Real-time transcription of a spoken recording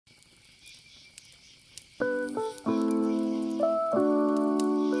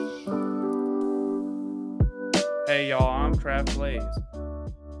Trav Plays.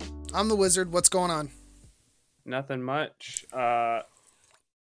 I'm the wizard. What's going on? Nothing much. I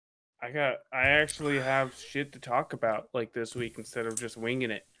actually have shit to talk about like this week instead of just winging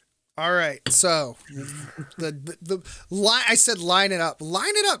it. All right. So the line I said line it up.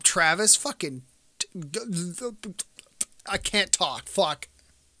 Line it up, Travis. Fucking I can't talk. Fuck.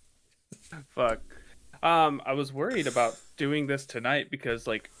 Fuck. I was worried about doing this tonight because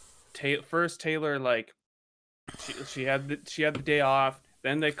like first Taylor like she had the day off.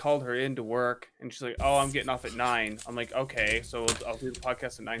 Then they called her into work, and she's like, "Oh, I'm getting off at 9." I'm like, "Okay, so I'll do the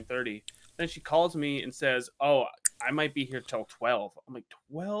podcast at 9:30." Then she calls me and says, "Oh, I might be here till 12." I'm like,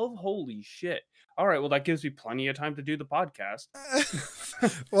 12? Holy shit! All right, well that gives me plenty of time to do the podcast.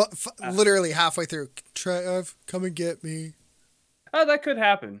 Well, literally halfway through, Trev, come and get me. That could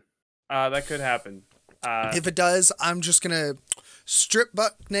happen. That could happen. If it does, I'm just gonna strip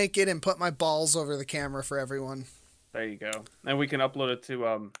butt naked and put my balls over the camera for everyone. There you go. And we can upload it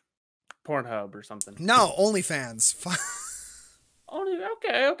to Pornhub or something. No, OnlyFans.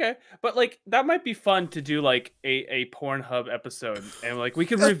 Okay. But like that might be fun to do like a Pornhub episode. And like we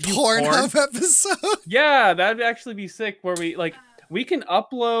can review Pornhub episode? Yeah, that'd actually be sick where we can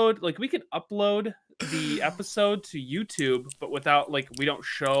upload the episode to YouTube, but without like we don't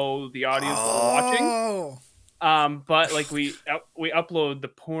show the audience what we're watching. But like we upload the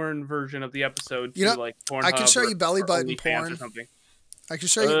porn version of the episode to like Pornhub. I can show you belly button porn or something. I can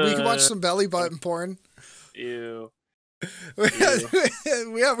show you. We can watch some belly button porn. Ew.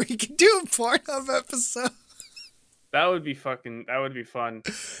 Yeah, we can do a Pornhub episode. That would be fun. That would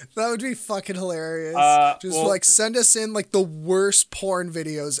be fucking hilarious. Like send us in like the worst porn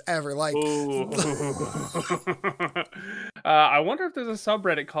videos ever. Like, I wonder if there's a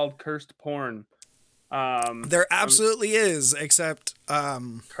subreddit called Cursed Porn. There absolutely is, except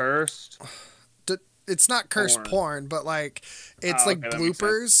cursed. It's not cursed porn, but like it's like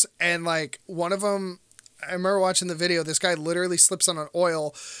bloopers, and like one of them. I remember watching the video. This guy literally slips on an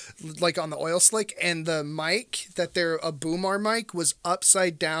oil, like on the oil slick, and the mic a boom arm mic was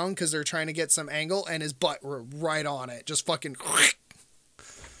upside down because they're trying to get some angle, and his butt were right on it, just fucking.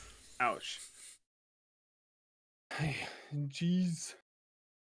 Ouch. Jeez.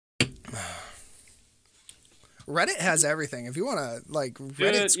 Reddit has everything. If you want to, like,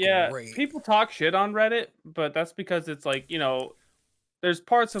 Reddit's great. People talk shit on Reddit, but that's because it's like, there's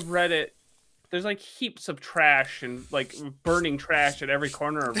parts of Reddit. There's like heaps of trash and like burning trash at every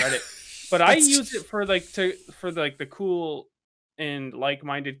corner of Reddit. But I use it for the cool and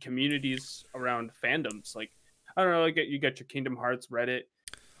like-minded communities around fandoms. Like, I don't know, like you got your Kingdom Hearts Reddit.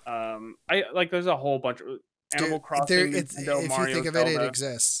 There's a whole bunch of Animal Crossing. If you think of it, it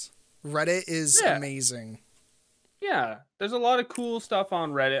exists. Reddit is amazing. Yeah, there's a lot of cool stuff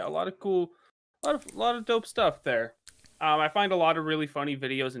on Reddit. A lot of dope stuff there. I find a lot of really funny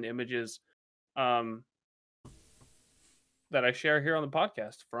videos and images that I share here on the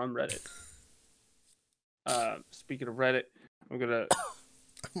podcast from Reddit. Speaking of Reddit, I'm gonna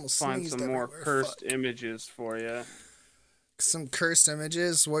find some more cursed images for you. Some cursed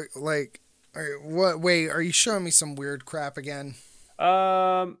images? What? Like, what? Wait, are you showing me some weird crap again?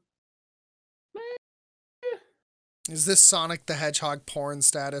 Is this Sonic the Hedgehog porn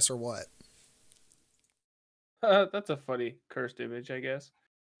status or what? That's a funny cursed image, I guess.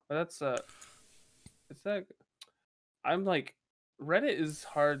 But that's it's that. I'm like, Reddit is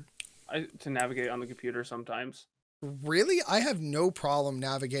hard to navigate on the computer sometimes. Really? I have no problem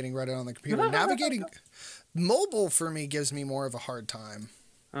navigating Reddit on the computer. Navigating mobile for me gives me more of a hard time.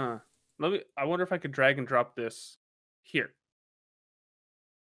 I wonder if I could drag and drop this here.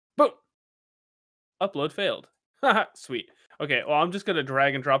 Boom. Upload failed. Sweet. Okay, well, I'm just gonna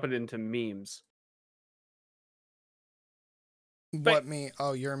drag and drop it into memes. What me?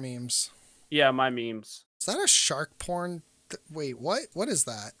 Oh, your memes. Yeah, my memes. Is that a shark porn? Wait, what? What is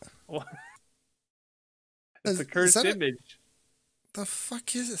that? What? It's a cursed image. The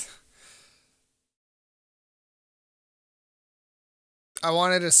fuck is it? I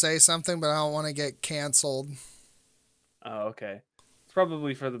wanted to say something, but I don't want to get canceled. Oh, okay. It's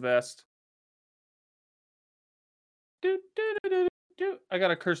probably for the best. I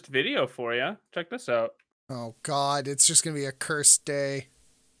got a cursed video for you. Check this out. Oh, God. It's just going to be a cursed day.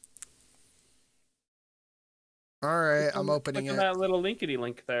 All right, I'm opening it. Look at that little linkety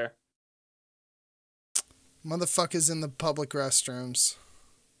link there. Motherfuckers in the public restrooms.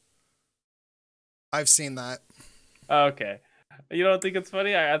 I've seen that. Okay. You don't think it's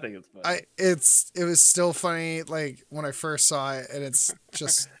funny? I think it's funny. It was still funny like when I first saw it, and it's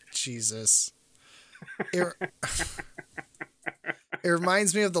just Jesus. It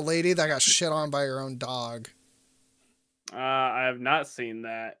reminds me of the lady that got shit on by her own dog. I have not seen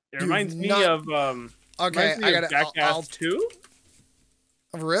that. It You've reminds me not- of Okay, reminds me of Jackass 2.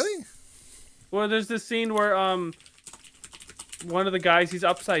 Really? Well, there's this scene where one of the guys, he's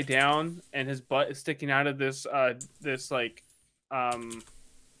upside down and his butt is sticking out of this like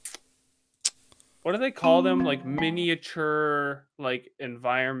what do they call them, like miniature like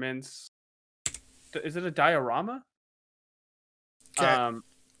environments? Is it a diorama? Okay.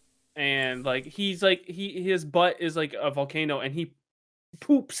 And like he's like his butt is like a volcano and he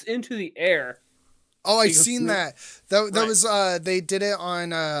poops into the air. Oh, I've seen that. That Right. was they did it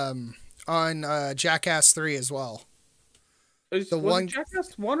on Jackass 3 as well. Was it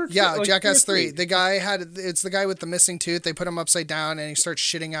Jackass 1 or 2? Yeah, Like Jackass 2 or 3. The guy it's the guy with the missing tooth. They put him upside down and he starts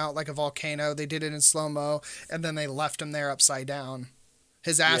shitting out like a volcano. They did it in slow-mo and then they left him there upside down.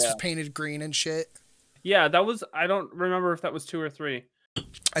 His ass was painted green and shit. Yeah, that was, I don't remember if that was 2 or 3.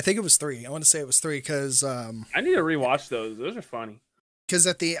 I think it was 3. I want to say it was 3 cuz I need to rewatch those. Those are funny. Because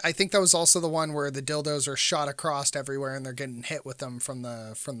I think that was also the one where the dildos are shot across everywhere and they're getting hit with them from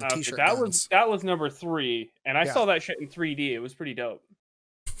the t-shirt guns. That was number 3, and I saw that shit in 3D. It was pretty dope.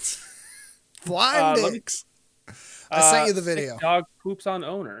 Blindix. I sent you the video. Dog poops on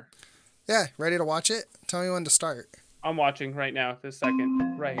owner. Yeah, ready to watch it? Tell me when to start. I'm watching right now. This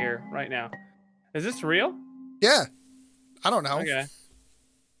second, right here, right now. Is this real? Yeah. I don't know. Okay.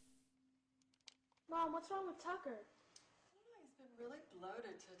 Mom, what's wrong with Tucker? He's been really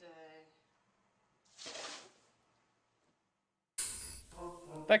bloated today.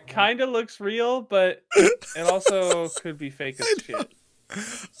 That kind of looks real, but it also could be fake as shit.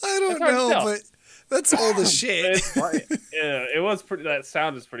 I don't know, but that's old as shit. Yeah, it was pretty. That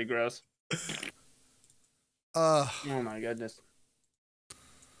sound is pretty gross. Oh my goodness.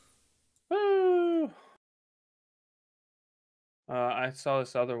 Woo. I saw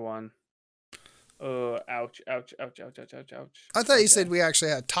this other one. Oh, ouch, ouch, ouch, ouch, ouch, ouch, ouch. I thought you said we actually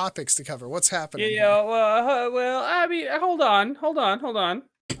had topics to cover. What's happening? Yeah, well, I mean, hold on.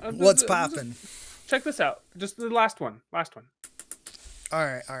 What's popping? Check this out. Just the last one. All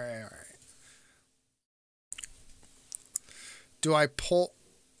right. Do I pull?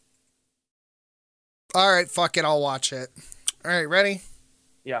 All right, fuck it. I'll watch it. All right, ready?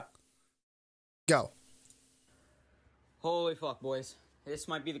 Yeah. Go. Holy fuck, boys. This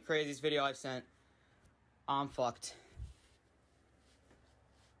might be the craziest video I've sent. I'm fucked.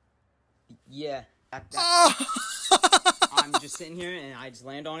 Yeah. I'm just sitting here and I just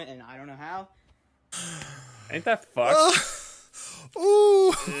land on it and I don't know how. Ain't that fucked?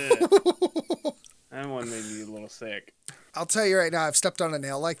 Ooh. That one made me a little sick. I'll tell you right now, I've stepped on a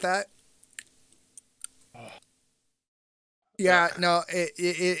nail like that. Yeah, no,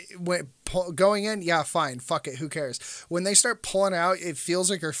 it went going in. Yeah, fine, fuck it, who cares? When they start pulling out, it feels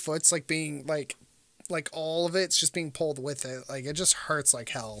like your foot's like being like all of it's just being pulled with it. Like it just hurts like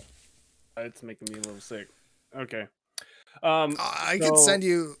hell. It's making me a little sick. Okay. I could send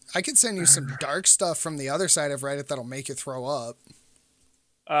you some dark stuff from the other side of Reddit that'll make you throw up.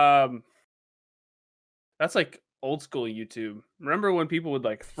 That's like old school YouTube. Remember when people would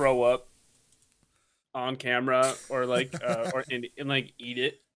like throw up on camera or like or and like eat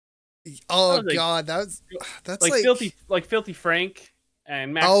it? Oh god, that's like Filthy Frank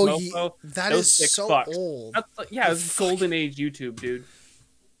and Max Mofo. That is so fucks. Old. Yeah, it's golden age YouTube, dude.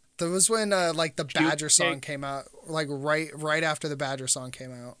 That was when like the Badger song came out, like right after the Badger song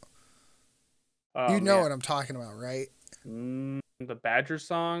came out. You know what I'm talking about, right? The Badger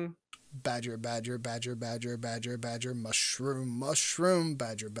song. Badger, badger, badger, badger, badger, badger, mushroom, mushroom,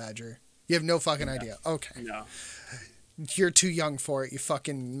 badger, badger. You have no fucking idea. Okay. No. You're too young for it, you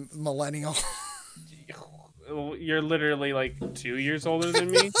fucking millennial. You're literally like 2 years older than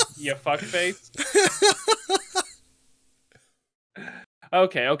me, you fuckface.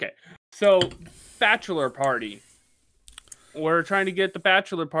 Okay. So, bachelor party. We're trying to get the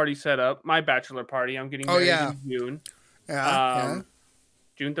bachelor party set up. My bachelor party. I'm getting married in June. Yeah.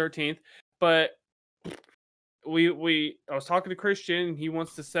 June 13th. But I was talking to Christian and he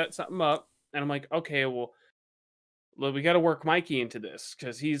wants to set something up. And I'm like, okay, well, we got to work Mikey into this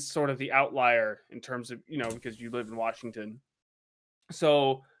because he's sort of the outlier in terms of, because you live in Washington.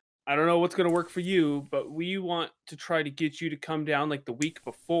 So I don't know what's going to work for you, but we want to try to get you to come down like the week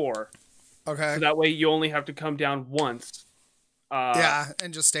before. Okay. So that way you only have to come down once.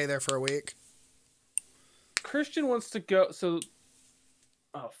 And just stay there for a week. Christian wants to go. So,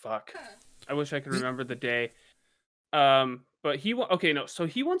 oh fuck! I wish I could remember the day. But so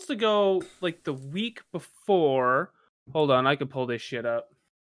he wants to go like the week before. Hold on, I can pull this shit up.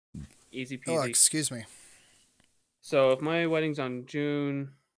 Easy peasy. Oh, excuse me. So if my wedding's on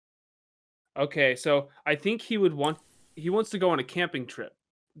June, okay, so I think he would want he wants to go on a camping trip.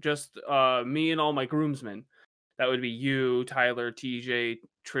 Just me and all my groomsmen. That would be you, Tyler, TJ,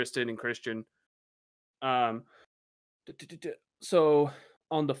 Tristan, and Christian. So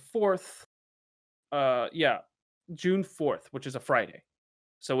on the 4th, June 4th, which is a Friday.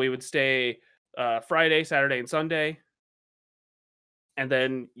 So we would stay Friday, Saturday, and Sunday. And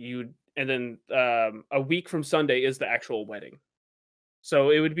then a week from Sunday is the actual wedding. So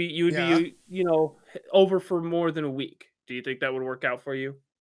it would be be over for more than a week. Do you think that would work out for you?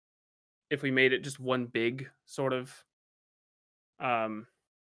 If we made it just one big sort of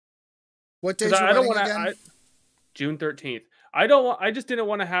what day's your wedding again? June 13th. I just didn't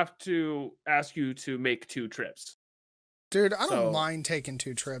want to have to ask you to make 2 trips. Dude, I don't mind taking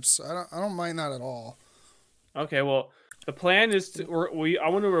 2 trips. I don't mind that at all. Okay, well, the plan is I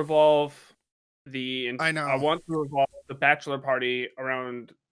want to revolve I want to revolve the bachelor party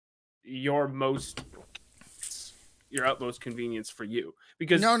around your utmost convenience for you.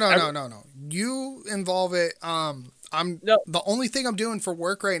 Because no. You involve it. The only thing I'm doing for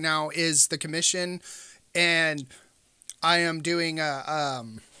work right now is the commission, and I am doing I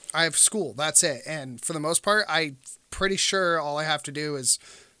have school. That's it. And for the most part, I'm pretty sure all I have to do is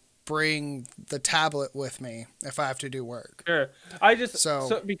bring the tablet with me if I have to do work. Sure. I just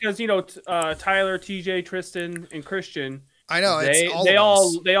so because Tyler, TJ, Tristan, and Christian. I know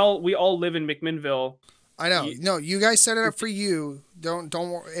we all live in McMinnville. I know. No, you guys set it up for you. Don't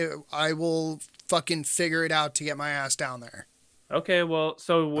worry. I will fucking figure it out to get my ass down there. Okay, well,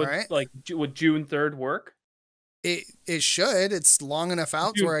 so would June 3rd work? It should. It's long enough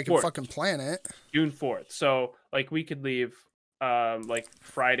out to where I can fucking plan it. June 4th. So we could leave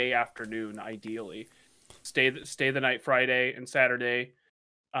Friday afternoon ideally. Stay the night Friday and Saturday.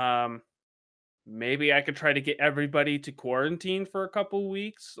 Maybe I could try to get everybody to quarantine for a couple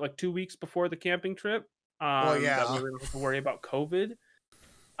weeks, 2 weeks before the camping trip. That we don't have to worry about COVID.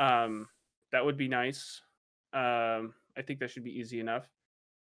 That would be nice. I think that should be easy enough.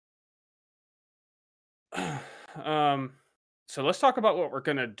 So let's talk about what we're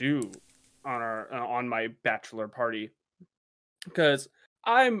gonna do on my bachelor party, because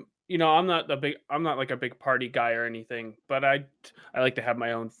I'm not like a big party guy or anything, but I like to have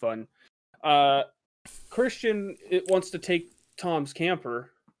my own fun. Christian wants to take Tom's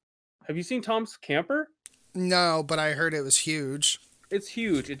camper. Have you seen Tom's camper? No, but I heard it was huge. It's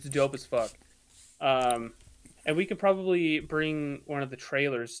huge. It's dope as fuck. And we could probably bring one of the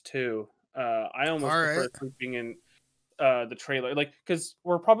trailers too. I almost prefer sleeping in the trailer, because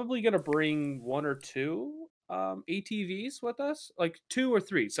we're probably gonna bring 1 or 2 ATVs with us, 2 or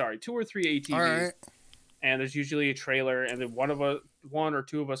 3 ATVs. All right. And there's usually a trailer, and then 1 or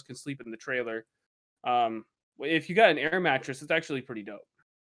 2 of us can sleep in the trailer. If you got an air mattress, it's actually pretty dope.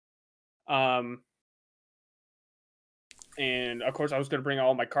 And of course, I was gonna bring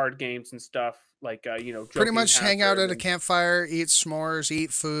all my card games and stuff, pretty much hang out at a campfire, eat s'mores,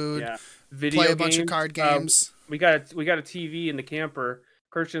 eat food, play a bunch of card games. We got a TV in the camper.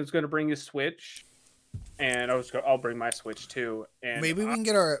 Christian's gonna bring his Switch, and I'll bring my Switch too. And maybe we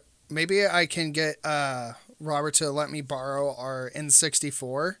can maybe I can get Robert to let me borrow our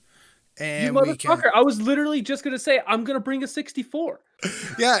N64. And you motherfucker! I was literally just gonna say I'm gonna bring a 64.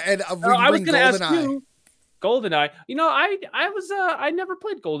 Yeah, and I was gonna ask you. GoldenEye. I never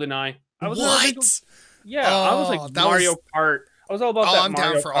played GoldenEye. I was what? I was like Mario Kart. I was all about that. I'm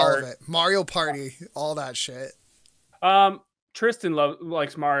Mario down for Kart. all of it. Mario Party, all that shit. Tristan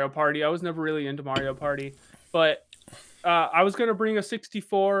likes Mario Party. I was never really into Mario Party, but I was gonna bring a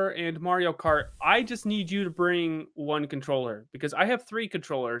 64 and Mario Kart. I just need you to bring 1 controller because I have 3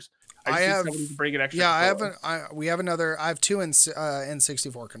 controllers. I have to bring an extra. Yeah, controller. I have 2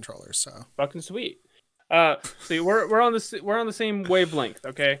 N64 controllers. So fucking sweet. See, we're on the same wavelength,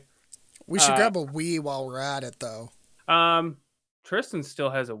 okay? We should grab a Wii while we're at it, though. Tristan still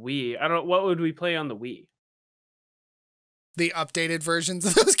has a Wii. I don't. What would we play on the Wii? The updated versions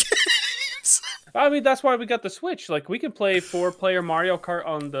of those games. I mean, that's why we got the Switch. We can play 4-player Mario Kart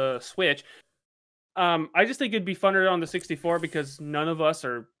on the Switch. I just think it'd be funner on the 64 because none of us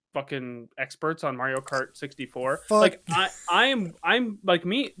are fucking experts on Mario Kart 64. Fuck. I'm like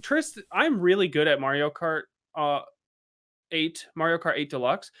me, Tristan. I'm really good at Mario Kart 8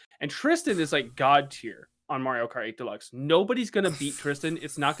 Deluxe, and Tristan is god tier on Mario Kart 8 Deluxe. Nobody's gonna beat Tristan.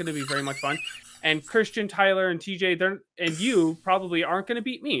 It's not gonna be very much fun. And Christian, Tyler, and TJ, and you probably aren't gonna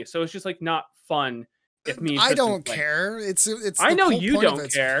beat me. So it's just not fun. If me, and I don't care. It's. I know you don't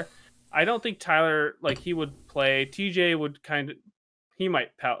care. I don't think Tyler he would play. TJ would he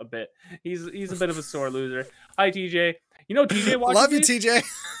might pout a bit. He's a bit of a sore loser. Hi TJ. TJ watches. Love you, TJ.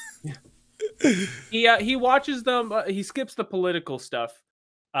 He watches them. He skips the political stuff,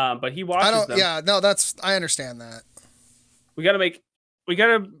 but he watches them. Yeah, no, I understand that. We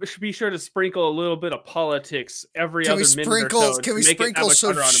gotta be sure to sprinkle a little bit of politics every other minute or so. Can we sprinkle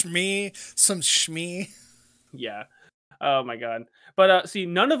some shmee? Yeah. Oh my god. But see,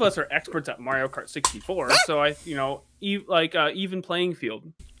 none of us are experts at Mario Kart 64, so even playing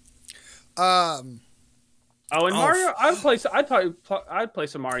field. Oh, and Mario, I'd play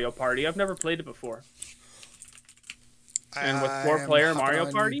some Mario Party. I've never played it before. And with 4-player Mario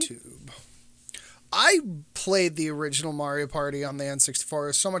Party? YouTube. I played the original Mario Party on the N64. It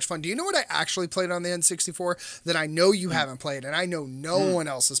was so much fun. Do you know what I actually played on the N64 that I know you haven't played and I know no one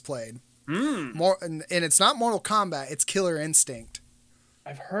else has played? And it's not Mortal Kombat, it's Killer Instinct.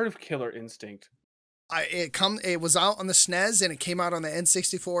 I've heard of Killer Instinct. It was out on the SNES and it came out on the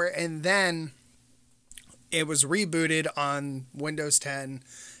N64 and then it was rebooted on Windows 10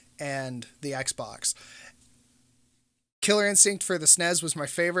 and the Xbox. Killer Instinct for the SNES was my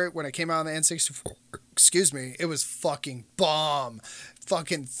favorite when it came out on the N64. Excuse me. It was fucking bomb.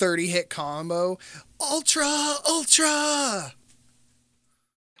 Fucking 30-hit combo. Ultra!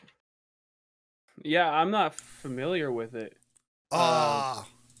 Yeah, I'm not familiar with it.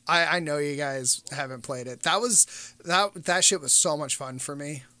 I know you guys haven't played it. That shit was so much fun for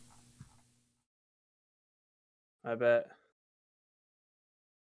me. I bet.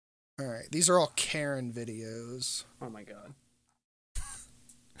 All right, these are all Karen videos. Oh my god.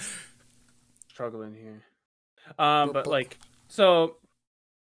 Struggling here. But like, so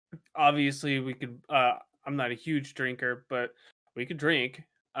obviously we could. I'm not a huge drinker, but we could drink.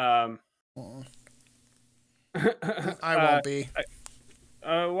 I won't be.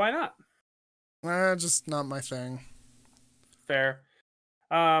 Why not? Just not my thing. Fair.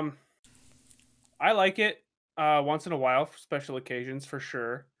 I like it. Once in a while for special occasions, for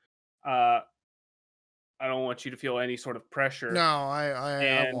sure. I don't want you to feel any sort of pressure. No,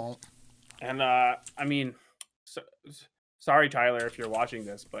 I won't. And I mean, sorry, Tyler, if you're watching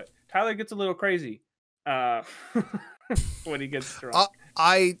this, but Tyler gets a little crazy when he gets drunk.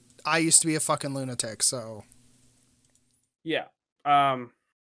 I used to be a fucking lunatic, so yeah. I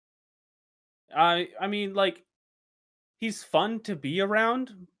mean, like, he's fun to be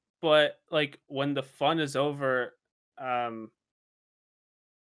around, but like when the fun is over,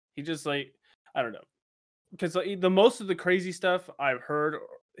 he just like, I don't know, because the most of the crazy stuff I've heard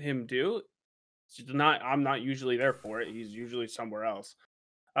him do, I'm not usually there for it. He's usually somewhere else.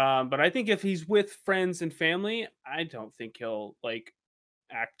 But I think if he's with friends and family, I don't think he'll like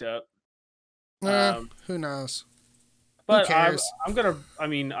act up. Who knows? But I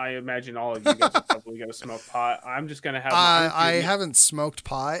imagine all of you guys are probably gonna smoke pot. I'm just gonna have. I haven't smoked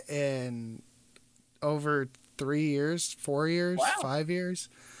pot in over 3 years, 4 years, 5 years.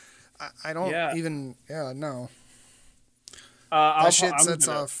 I don't even. Yeah, no. That shit sets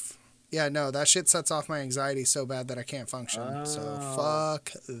off. Yeah, no, that shit sets off my anxiety so bad that I can't function. So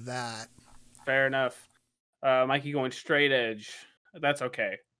fuck that. Fair enough. Mikey going straight edge. That's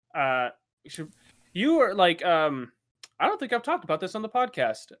okay. You were like, I don't think I've talked about this on the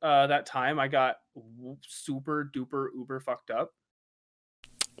podcast. That time I got super duper uber fucked up.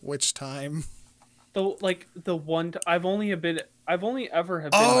 Which time? The one I've only ever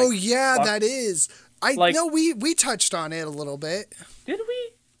have been. Oh like, yeah, that is. I know we touched on it a little bit. Did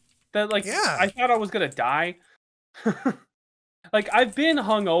we? That like yeah. I thought I was gonna die. Like I've been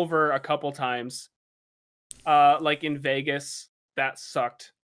hungover a couple times. Like in Vegas, that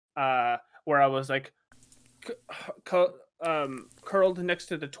sucked. Where I was like curled next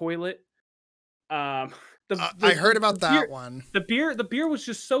to the toilet. I heard about that one. The beer was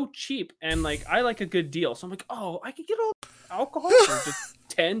just so cheap, and like I like a good deal, so I'm like, oh, I could get all alcohol for just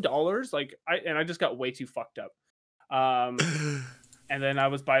 $10. Like I just got way too fucked up. And then I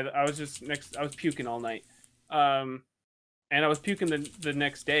was puking all night. And I was puking the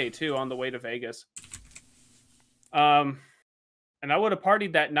next day too on the way to Vegas. And I would have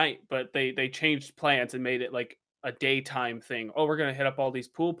partied that night, but they changed plans and made it like a daytime thing. Oh, we're gonna hit up all these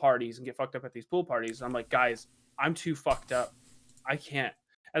pool parties and get fucked up at these pool parties. And I'm like, guys, I'm too fucked up. I can't.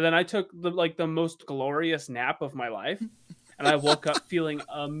 And then I took the most glorious nap of my life, and I woke up feeling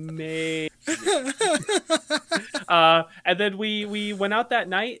amazing. And then we went out that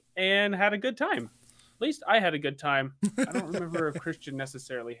night and had a good time. At least I had a good time. I don't remember if Christian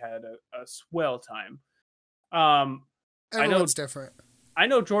necessarily had a swell time. Everyone's different. I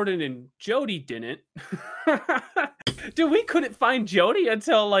know Jordan and Jody didn't. Dude, we couldn't find Jody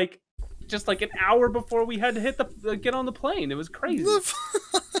until like just like an hour before we had to get on the plane. It was crazy.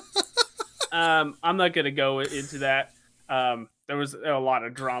 I'm not gonna go into that. There was a lot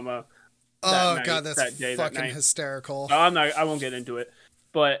of drama. Oh night, god, that's that day, that fucking night. hysterical. I won't get into it.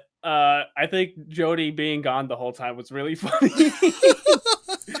 But I think Jody being gone the whole time was really funny.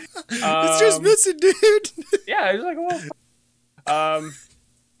 It's just missing, dude. Yeah, I was like, well,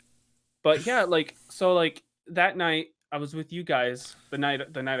 but yeah, like, so like that night I was with you guys. The night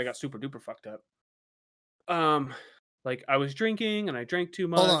I got super duper fucked up. Like I was drinking and I drank too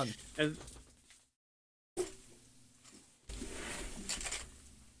much. Hold on. And...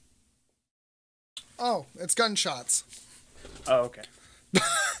 Oh, it's gunshots. Oh, okay.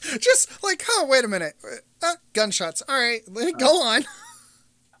 Just like, oh, wait a minute. Gunshots. All right, go on.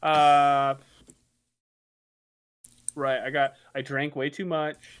 Right. I drank way too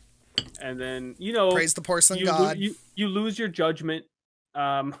much, and then praise the porcelain god. You lose your judgment.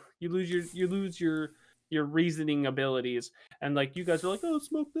 You lose your reasoning abilities, and like you guys are like, oh,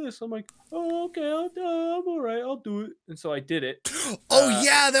 smoke this. I'm like, oh, okay, I'm all right, I'll do it, and so I did it. Oh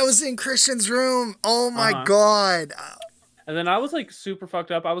yeah, that was in Christian's room. Oh my god. And then I was like super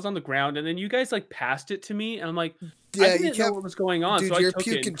fucked up. I was on the ground, and then you guys like passed it to me, and I'm like, yeah, I didn't know what was going on. Dude, so you're I took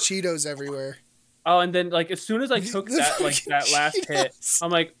puking it. Cheetos everywhere. Oh, and then like as soon as I took that last hit,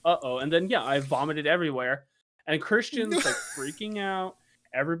 I'm like, uh-oh, and then yeah, I vomited everywhere, and Christian's like freaking out.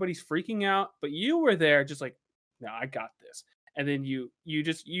 Everybody's freaking out, but you were there, just like, no, I got this. And then you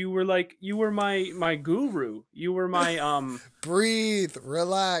were like, you were my guru. You were my breathe,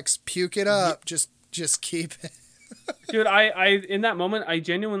 relax, puke it up. Just keep it. Dude, I in that moment I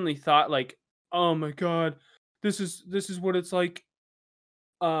genuinely thought like, oh my god, this is what it's like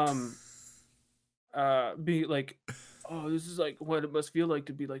be like, oh, this is like what it must feel like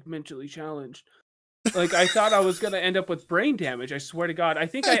to be like mentally challenged. Like I thought I was gonna end up with brain damage. I swear to God. I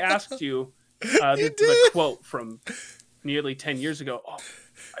think I asked you the quote from nearly 10 years ago. Oh,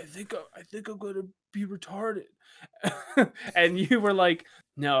 I think I'm gonna be retarded. And you were like,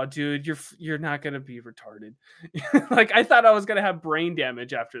 no, dude, you're not gonna be retarded. Like I thought I was gonna have brain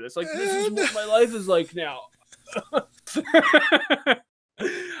damage after this. Like this is what my life is like now.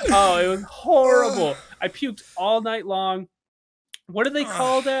 Oh, it was horrible. I puked all night long. What do they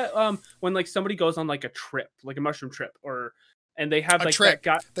call that? When like somebody goes on like a trip, like a mushroom trip, and they have like that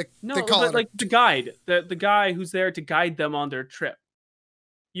guy. The guide, the guy who's there to guide them on their trip.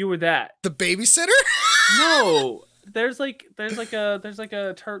 You were that. The babysitter? No, there's like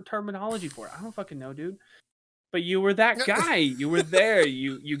a terminology for it. I don't fucking know, dude. But you were that guy. You were there.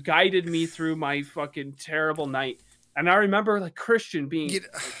 You guided me through my fucking terrible night. And I remember like Christian being,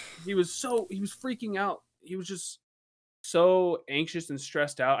 he was freaking out. He was just so anxious and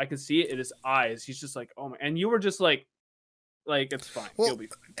stressed out. I could see it in his eyes. He's just like, oh my, and you were just like it's fine. Well, you'll be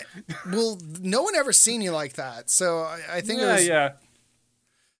fine. Well, no one ever seen you like that. So I think it was,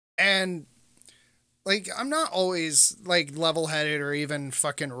 and like, I'm not always like level-headed or even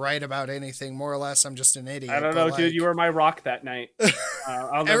fucking right about anything. More or less, I'm just an idiot. I don't know, dude. You were my rock that night.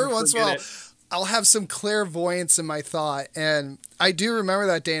 I'll never every once in a while, I'll have some clairvoyance in my thought, and I do remember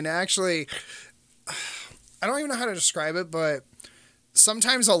that day. And actually, I don't even know how to describe it, but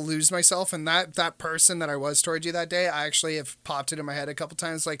sometimes I'll lose myself, and that person that I was towards you that day, I actually have popped it in my head a couple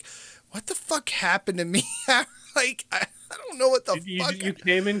times. Like, what the fuck happened to me? Like, I don't know what the fuck. You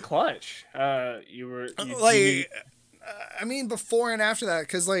came in clutch. You were I mean, before and after that,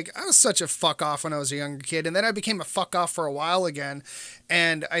 because like I was such a fuck off when I was a younger kid, and then I became a fuck off for a while again,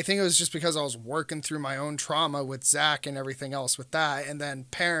 and I think it was just because I was working through my own trauma with Zach and everything else with that, and then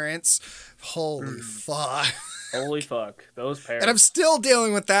parents, holy fuck, those parents, and I'm still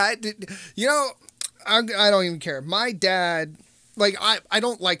dealing with that. You know, I don't even care. My dad. Like, I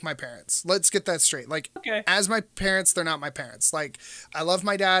don't like my parents. Let's get that straight. Like, as my parents, they're not my parents. Like, I love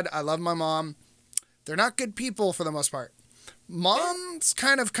my dad. I love my mom. They're not good people for the most part. Mom's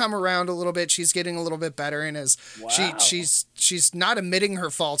kind of come around a little bit. She's getting a little bit better and she's not admitting her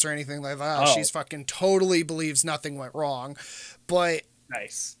faults or anything like that. Oh. She's fucking totally believes nothing went wrong. But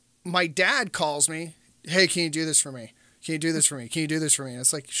nice. My dad calls me, hey, can you do this for me? Can you do this for me? Can you do this for me? And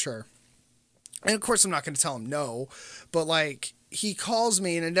it's like, sure. And of course I'm not going to tell him no, but like, he calls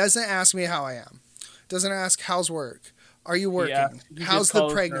me and it doesn't ask me how I am. Doesn't ask how's work. Are you working? Yeah, how's the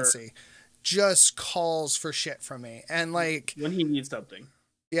pregnancy? Just calls for shit from me. And like when he needs something.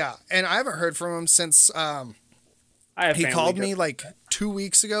 Yeah. And I haven't heard from him since he called me like 2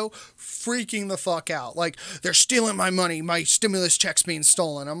 weeks ago, freaking the fuck out. Like, they're stealing my money. My stimulus check's being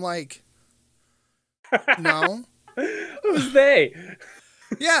stolen. I'm like, no. Who's they?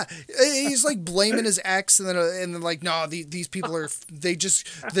 Yeah, he's like blaming his ex, and then like, no, these people are, this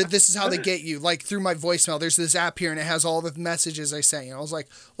is how they get you. Like, through my voicemail, there's this app here, and it has all the messages I sent you. I was like,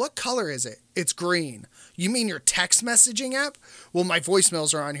 what color is it? It's green. You mean your text messaging app? Well, my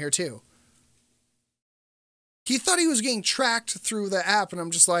voicemails are on here too. He thought he was getting tracked through the app, and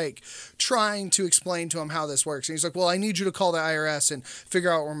I'm just like trying to explain to him how this works. And he's like, well, I need you to call the IRS and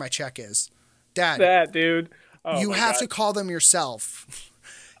figure out where my check is. Dad. That, dude. Oh, you have to call them yourself.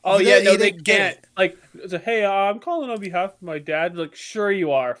 Oh, yeah, no, they can't. Like, hey, I'm calling on behalf of my dad. Like, sure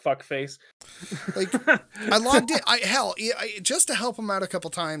you are, fuckface. Like, I logged in. Just to help him out a couple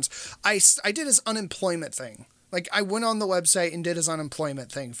times, I did his unemployment thing. Like, I went on the website and did his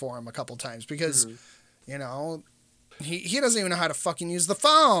unemployment thing for him a couple times because, you know, he doesn't even know how to fucking use the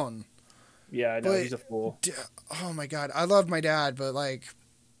phone. Yeah, I know, he's a fool. Oh, my God. I love my dad, but, like,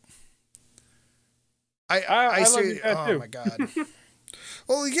 I love your dad too. Oh, my God.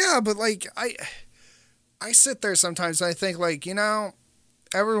 Well, yeah, but, like, I sit there sometimes and I think, like, you know,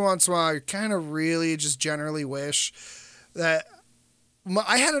 every once in a while I kind of really just generally wish that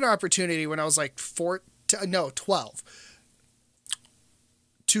I had an opportunity when I was like 12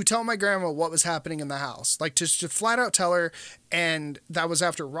 to tell my grandma what was happening in the house, like to flat out tell her. And that was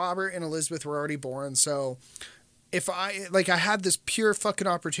after Robert and Elizabeth were already born. So if I had this pure fucking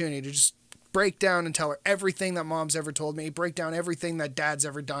opportunity to just break down and tell her everything that mom's ever told me, break down everything that dad's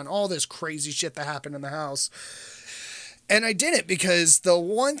ever done, all this crazy shit that happened in the house. And I didn't, because the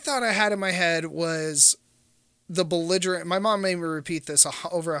one thought I had in my head was the belligerent. My mom made me repeat this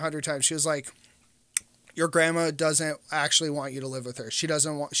over 100 times. She was like, your grandma doesn't actually want you to live with her. She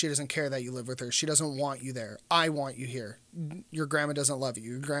doesn't care that you live with her. She doesn't want you there. I want you here. Your grandma doesn't love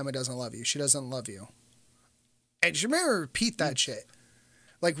you. Your grandma doesn't love you. She doesn't love you. And she made me repeat that shit.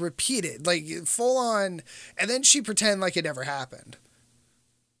 Like, repeated, like, full on, and then she pretend like it never happened.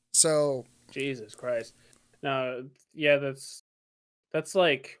 So. Jesus Christ. No, yeah, that's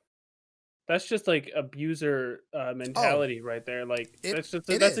just like abuser mentality right there. Like, that's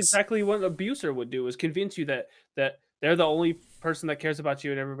exactly what an abuser would do, is convince you that they're the only person that cares about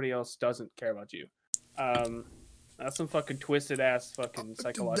you and everybody else doesn't care about you. That's some fucking twisted ass fucking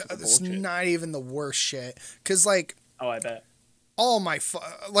psychological bullshit. It's not even the worst shit. Cause, like. Oh, I bet.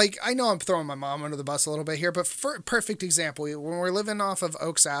 I know I'm throwing my mom under the bus a little bit here, but for perfect example, when we're living off of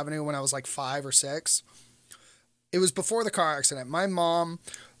Oaks Avenue when I was like 5 or 6, it was before the car accident. My mom,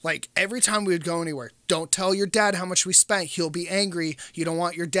 like, every time we would go anywhere, don't tell your dad how much we spent. He'll be angry. You don't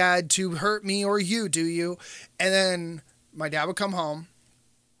want your dad to hurt me or you, do you? And then my dad would come home.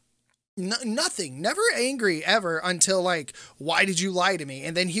 Nothing, never angry ever, until like, why did you lie to me?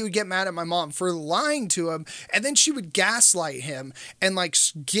 And then he would get mad at my mom for lying to him, and then she would gaslight him and like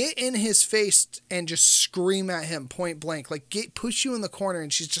get in his face and just scream at him point blank, like push you in the corner,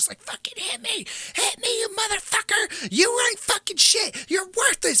 and she's just like, fucking hit me, you motherfucker, you ain't fucking shit, you're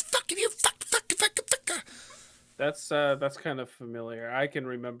worthless, fucking you, fuck. That's kind of familiar. I can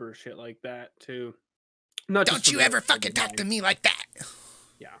remember shit like that too. Don't you ever fucking talk to me like that.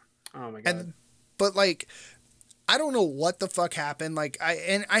 Yeah. Oh my God. But like, I don't know what the fuck happened. Like,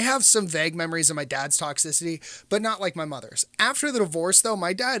 I have some vague memories of my dad's toxicity, but not like my mother's. After the divorce though,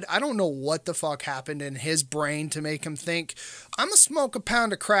 my dad, I don't know what the fuck happened in his brain to make him think, I'm gonna smoke a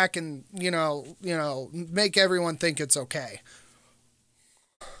pound of crack and, you know, make everyone think it's okay.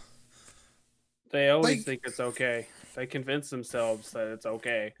 They always think it's okay. They convince themselves that it's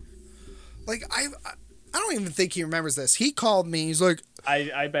okay. Like, I don't even think he remembers this. He called me. He's like,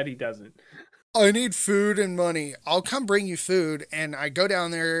 I bet he doesn't. I need food and money. I'll come bring you food. And I go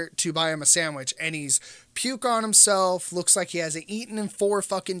down there to buy him a sandwich, and he's puke on himself. Looks like he hasn't eaten in 4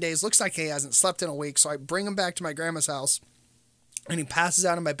 fucking days. Looks like he hasn't slept in a week. So I bring him back to my grandma's house, and he passes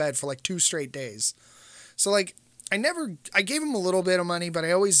out in my bed for like 2 straight days. So like, I gave him a little bit of money, but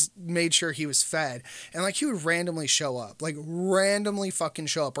I always made sure he was fed. And like, he would randomly show up, like randomly fucking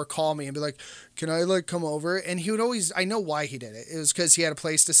show up or call me and be like, can I like come over? And he would always, I know why he did it. It was because he had a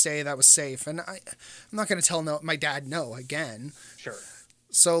place to stay that was safe. And I'm not going to tell my dad no again. Sure.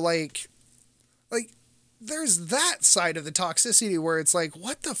 So like there's that side of the toxicity where it's like,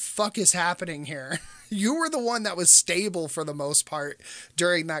 what the fuck is happening here? You were the one that was stable for the most part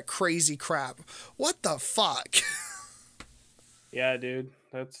during that crazy crap. What the fuck? Yeah, dude.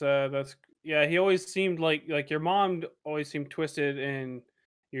 That's yeah, he always seemed like your mom always seemed twisted, and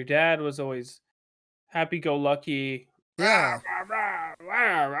your dad was always happy-go-lucky. Yeah.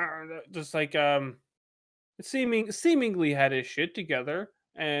 Just like seemingly had his shit together.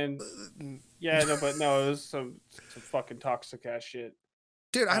 And yeah, no, but no, it was some fucking toxic ass shit.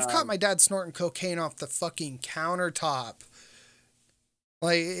 Dude, I've caught my dad snorting cocaine off the fucking countertop.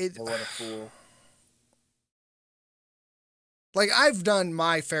 Like, what a fool. Like, I've done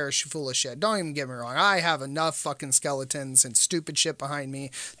my fair foolish shit. Don't even get me wrong. I have enough fucking skeletons and stupid shit behind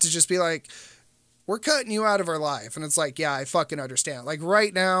me to just be like, we're cutting you out of our life. And it's like, yeah, I fucking understand. Like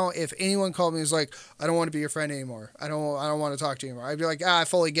right now, if anyone called me and was like, I don't want to be your friend anymore. I don't want to talk to you anymore. I'd be like, I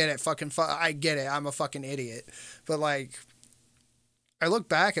fully get it. I get it. I'm a fucking idiot. But like, I look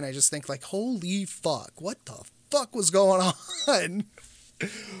back and I just think like, holy fuck, what the fuck was going on?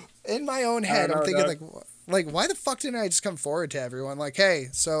 In my own head, I'm thinking like, why the fuck didn't I just come forward to everyone? Like, hey,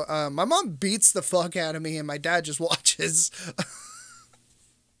 so my mom beats the fuck out of me and my dad just watches.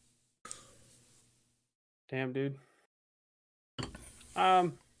 Damn, dude.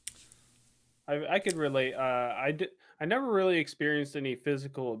 I could relate. I never really experienced any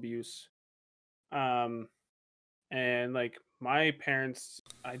physical abuse. And like my parents,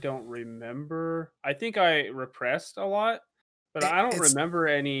 I don't remember. I think I repressed a lot, but I don't remember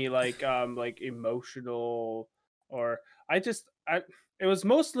any like emotional or it was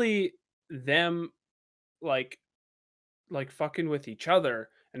mostly them like fucking with each other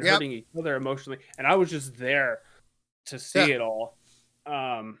and hurting each other emotionally, and I was just there to see it all.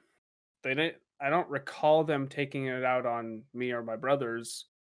 I don't recall them taking it out on me or my brothers.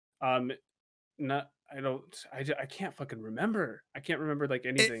 I can't fucking remember. I can't remember like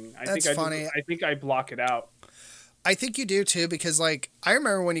anything. I think I block it out. I think you do too, because like I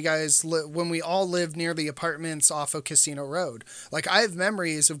remember when you guys when we all lived near the apartments off of Casino Road. Like I have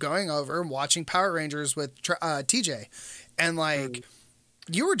memories of going over and watching Power Rangers with TJ, and like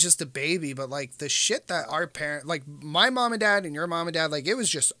you were just a baby, but like the shit that our parent, like my mom and dad and your mom and dad, like it was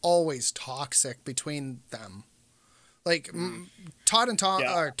just always toxic between them. Like Todd and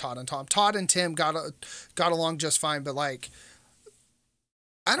Tim got along just fine, but like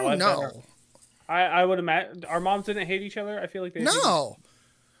I don't know. I would imagine our moms didn't hate each other. I feel like they no,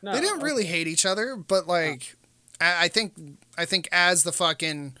 they didn't really hate each other, but like I think as the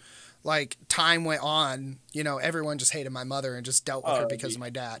fucking like time went on, you know, everyone just hated my mother and just dealt with her because of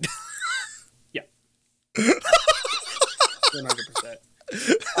my dad. Yeah,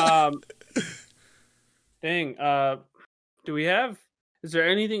 100%. Dang. Is there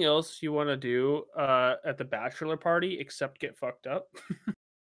anything else you want to do at the bachelor party except get fucked up?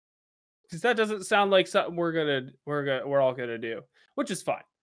 Because that doesn't sound like something we're all gonna do, which is fine.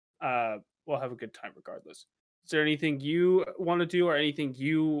 We'll have a good time regardless. Is there anything you want to do or anything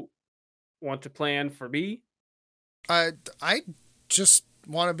you want to plan for me? I just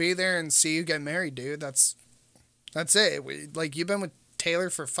want to be there and see you get married, dude. That's it. Like you've been with Taylor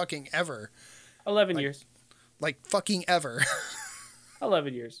for fucking ever. 11 years. Like fucking ever.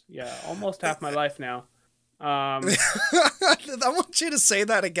 11 years. Yeah, almost half my life now. I want you to say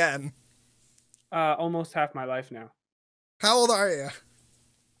that again. Almost half my life now. How old are you?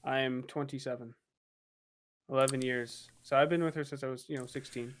 I am 27. 11 years. So I've been with her since I was,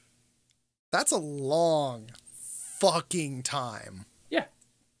 16. That's a long fucking time. Yeah.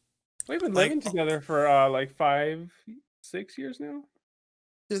 We've been living together for 5-6 years now.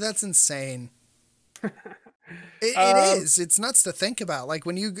 Dude, that's insane. It is. It's nuts to think about. Like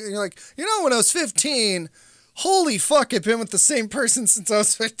when you're like, when I was 15, holy fuck, I've been with the same person since I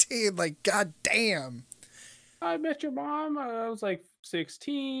was 15. Like, god damn. I met your mom. I was like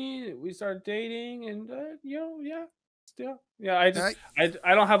 16. We started dating, and still, yeah. I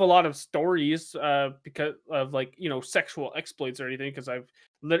don't have a lot of stories because of like sexual exploits or anything. Because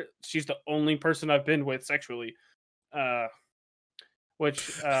she's the only person I've been with sexually.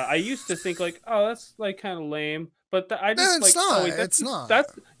 Which I used to think like, oh, that's like kind of lame. But it's not.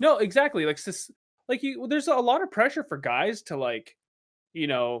 That's no, exactly. Like there's a lot of pressure for guys to like,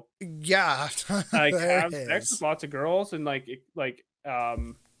 yeah, like have sex with lots of girls and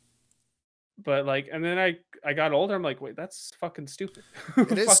but like, and then I got older. I'm like, wait, that's fucking stupid.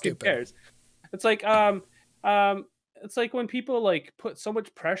 It is fucking stupid. Cares? It's like it's like when people like put so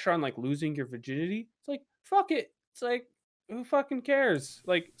much pressure on like losing your virginity. It's like fuck it. It's like who fucking cares?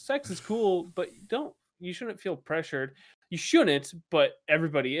 Like sex is cool, but you shouldn't feel pressured. You shouldn't, but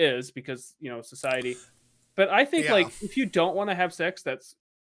everybody is because society. But I think like if you don't want to have sex, that's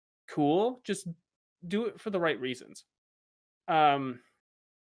cool. Just do it for the right reasons.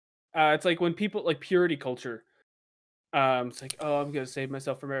 It's like when people like purity culture. It's like, oh, I'm gonna save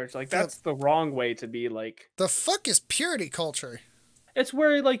myself for marriage. Like that's the wrong way to be. Like the fuck is purity culture? It's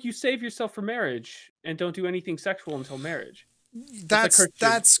where like you save yourself for marriage and don't do anything sexual until marriage.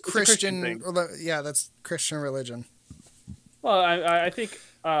 That's Christian. Yeah, that's Christian religion. Well, I think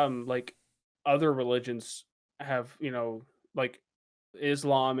like other religions have like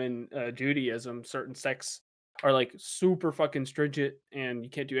Islam and Judaism, certain sects are like super fucking stringent and you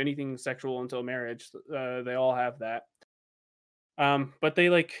can't do anything sexual until marriage. They all have that. But they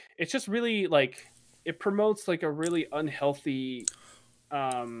like it's just really like it promotes like a really unhealthy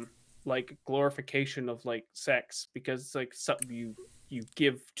like glorification of like sex, because it's like something you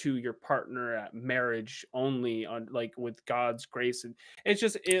give to your partner at marriage only on like with God's grace, and it's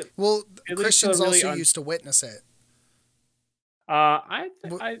just Well, it leads to a Christians really also used to witness it. I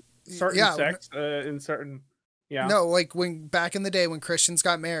certain Yeah, sex in certain yeah. No, like when back in the day when Christians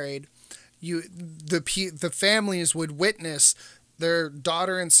got married, the families would witness their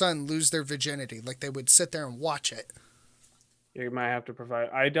daughter and son lose their virginity. Like they would sit there and watch it. You might have to provide.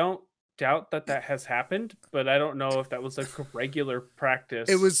 I don't doubt that has happened, but I don't know if that was like a regular practice.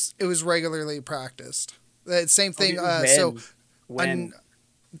 It was regularly practiced. Same thing. When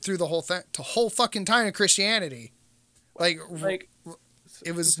through the whole fucking time of Christianity, like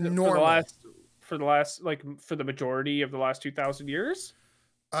it was normal for the majority of the last 2,000 years.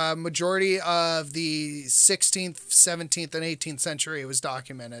 Majority of the 16th, 17th, and 18th century was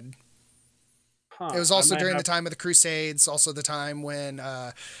documented. It was also during the time of the Crusades, also the time when,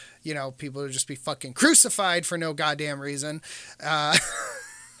 people would just be fucking crucified for no goddamn reason.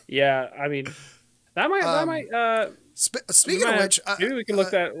 Yeah, I mean, that might. Speaking of which, maybe we can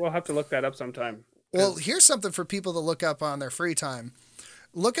look that. We'll have to look that up sometime. Well, here's something for people to look up on their free time.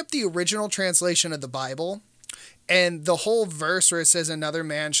 Look up the original translation of the Bible, and the whole verse where it says "Another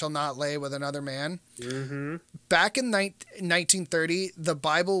man shall not lay with another man." Mm-hmm. Back in 1930, the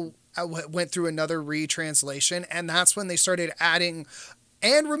Bible went through another retranslation, and that's when they started adding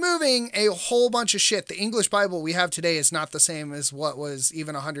and removing a whole bunch of shit. The English Bible we have today is not the same as what was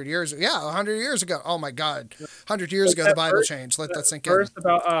even 100 years ago. Yeah, 100 years ago. Oh my God. 100 years ago, the Bible changed. Let that sink in. First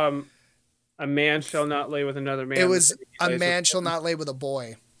about a man shall not lay with another man. It was a man shall not lay with a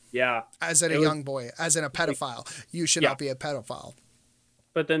boy. Yeah. As in a young boy, as in a pedophile. You should not be a pedophile.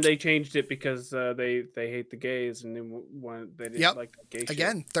 But then they changed it because they hate the gays and they didn't like gay shit.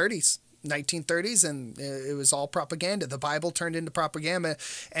 Again, 1930s, and it was all propaganda. The Bible turned into propaganda,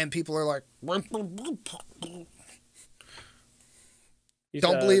 and people are like,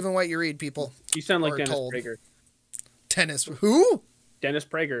 don't believe in what you read, people. You sound like Dennis Prager. Dennis who? Dennis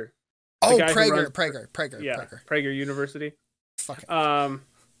Prager. Oh, Prager. Yeah, Prager University. Fucking.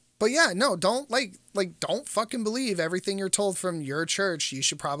 But yeah, no, don't don't fucking believe everything you're told from your church. You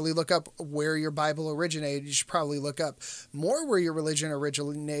should probably look up where your Bible originated. You should probably look up more where your religion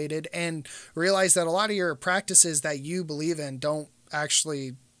originated and realize that a lot of your practices that you believe in don't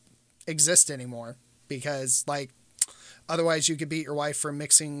actually exist anymore, because otherwise you could beat your wife for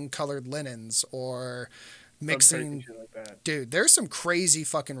mixing colored linens or mixing like that. Dude, there's some crazy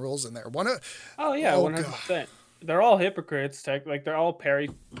fucking rules in there. 100%. They're all hypocrites. They're all cherry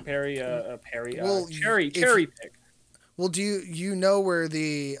pick. Well, do you know where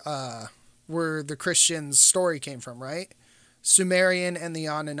the Christian story came from, right? Sumerian and the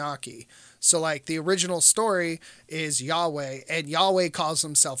Anunnaki. So the original story is Yahweh, and Yahweh calls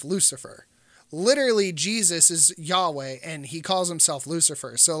himself Lucifer. Literally, Jesus is Yahweh, and he calls himself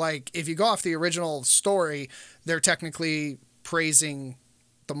Lucifer. So if you go off the original story, they're technically praising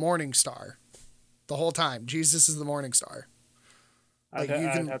the morning star. The whole time, Jesus is the morning star. I'd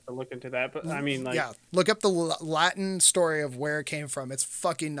have to look into that, but I mean, look up the Latin story of where it came from. It's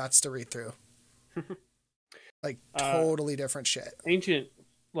fucking nuts to read through. Totally different shit. Ancient,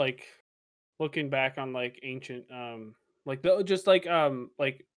 looking back on ancient,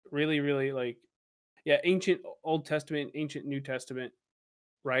 really ancient Old Testament, ancient New Testament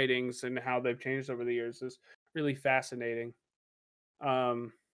writings and how they've changed over the years is really fascinating.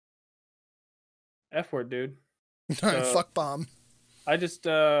 F word, dude. Fuck bomb. I just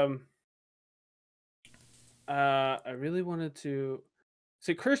I really wanted to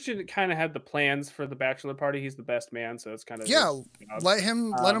see Christian kind of had the plans for the bachelor party. He's the best man, so it's kind of let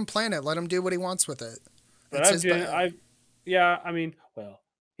him plan it. Let him do what he wants with it. But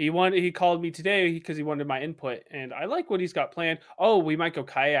he called me today because he wanted my input, and I like what he's got planned. Oh, we might go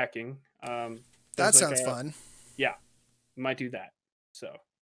kayaking. That sounds fun. Yeah, we might do that. So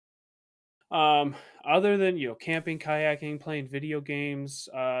other than camping, kayaking, playing video games,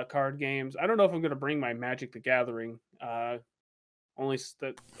 card games, I don't know if I'm going to bring my Magic the Gathering. Only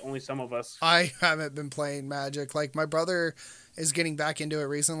some of us. I haven't been playing Magic. My brother is getting back into it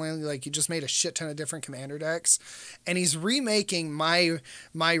recently. He just made a shit ton of different commander decks, and he's remaking my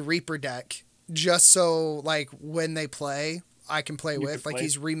Reaper deck just so when they play, I can play with.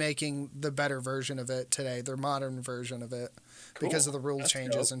 He's remaking the better version of it today, their modern version of it, because of the rule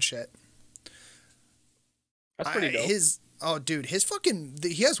changes and shit. That's pretty dope. He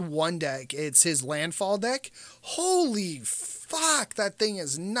has one deck. It's his landfall deck. Holy fuck, that thing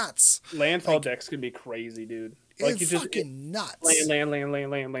is nuts. Landfall decks can be crazy, dude. It's fucking nuts.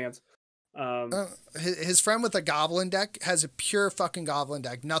 Lands. His friend with a goblin deck has a pure fucking goblin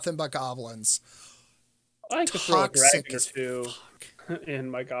deck, nothing but goblins. I like to throw a dragon or two in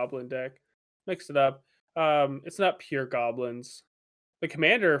my goblin deck. Mix it up. It's not pure goblins. The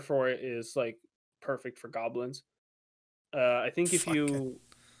commander for it is like perfect for goblins. I think if you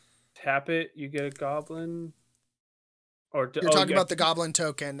tap it, you get a goblin. Or you're talking about the goblin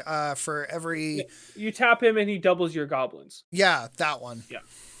token. For every you tap him and he doubles your goblins. Yeah, that one. Yeah,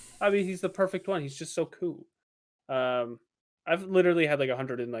 I mean he's the perfect one. He's just so cool. I've literally had like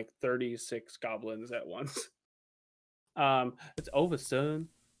 136 goblins at once. It's over, son.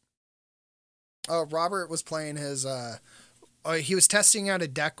 Robert was playing his. He was testing out a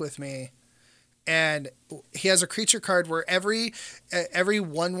deck with me, and he has a creature card where every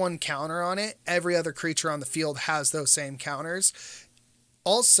 1/1 counter on it, every other creature on the field has those same counters.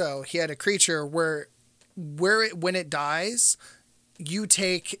 Also, he had a creature where when it dies, you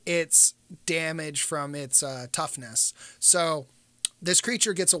take its damage from its toughness. So this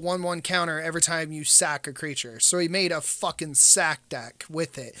creature gets a 1/1 counter every time you sack a creature. So he made a fucking sack deck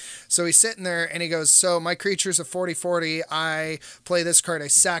with it. So he's sitting there and he goes, so my creature's a 40/40. I play this card. I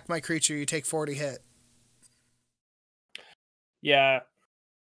sack my creature. You take 40 hit. Yeah,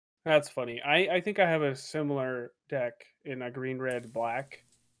 that's funny. I think I have a similar deck in a green, red, black.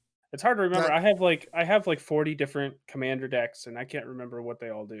 It's hard to remember. I have like 40 different commander decks, and I can't remember what they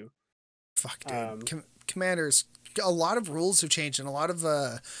all do. Fuck, dude. Commanders, a lot of rules have changed, and a lot of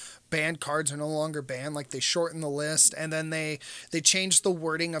banned cards are no longer banned. Like, they shorten the list, and then they change the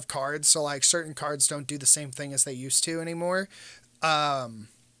wording of cards, so like certain cards don't do the same thing as they used to anymore.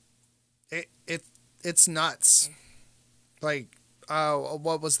 It's nuts. Like,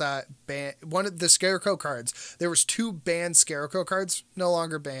 what was that ban? One of the Scarecrow cards. There was 2 banned Scarecrow cards, no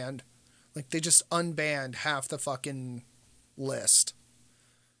longer banned. Like, they just unbanned half the fucking list.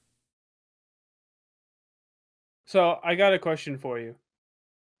 So I got a question for you.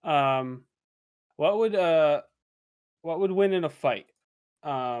 What would win in a fight?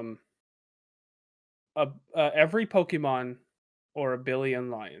 Every Pokemon or a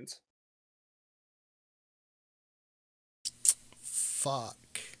billion lions?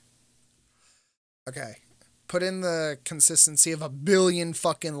 Fuck. Okay. Put in the consistency of a billion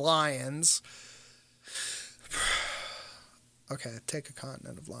fucking lions. Okay, take a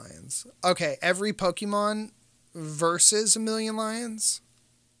continent of lions. Okay, every Pokemon versus a million lions?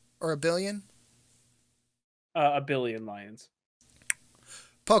 Or a billion? A billion lions.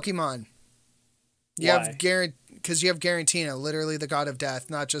 Pokemon. Why? Because you have Giratina, literally the god of death.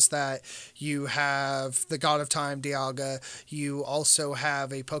 Not just that, you have the god of time, Dialga. You also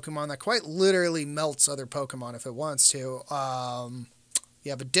have a Pokemon that quite literally melts other Pokemon if it wants to.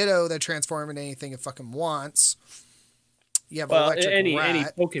 You have a Ditto that transforms into anything it fucking wants. You have electric rat. Any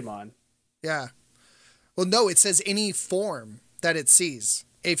Pokemon. Yeah. Well, no, it says any form that it sees.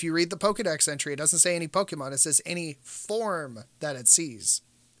 If you read the Pokedex entry, it doesn't say any Pokemon. It says any form that it sees.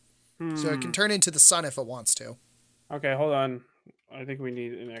 So it can turn into the sun if it wants to. Okay, hold on. I think we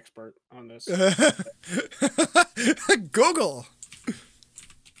need an expert on this. Google.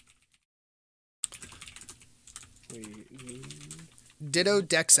 Ditto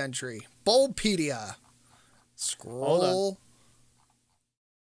Dex entry. Bulbapedia. Scroll.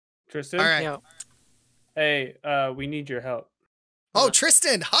 Tristan? All right. Yeah. Hey, we need your help. Oh,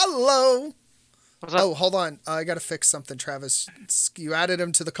 Tristan. Hello. What's up? Oh, hold on. I got to fix something, Travis. You added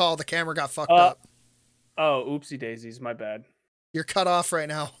him to the call. The camera got fucked up. Oh, oopsie daisies. My bad. You're cut off right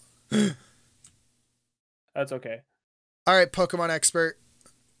now. That's okay. All right, Pokemon expert.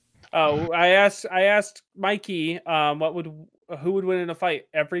 Oh, I asked Mikey, who would win in a fight?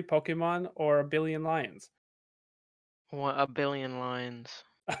 Every Pokemon or a billion lions? A billion lions.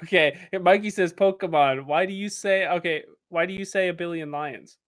 Okay, Mikey says Pokemon. Why do you say a billion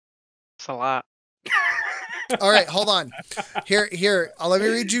lions? It's a lot. All right, hold on. Here. Let me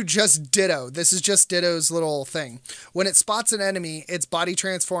read you just Ditto. This is just Ditto's little thing. When it spots an enemy, its body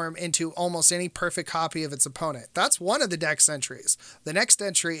transforms into almost any perfect copy of its opponent. That's one of the dex entries. The next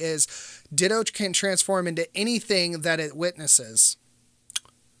entry is Ditto can transform into anything that it witnesses.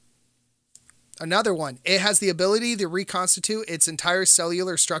 Another one, it has the ability to reconstitute its entire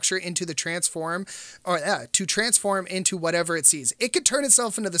cellular structure into the to transform into whatever it sees. It could turn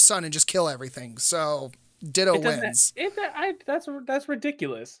itself into the sun and just kill everything. So Ditto wins. That's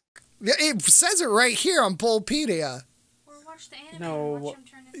ridiculous. It says it right here on Bulbapedia. Or watch the anime No. and watch him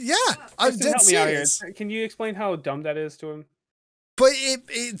turn into Yeah, stuff. I'm Tristan, dead help me out here. serious. Can you explain how dumb that is to him? But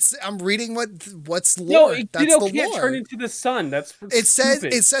it's I'm reading what's No, lore. That's the can't lore. turn into the sun. That's It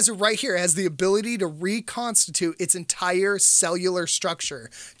stupid. says it right here. It has the ability to reconstitute its entire cellular structure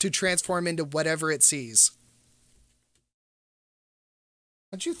to transform into whatever it sees.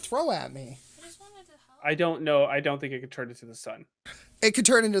 What'd you throw at me? I just wanted to help. I don't know. I don't think it could turn into the sun. It could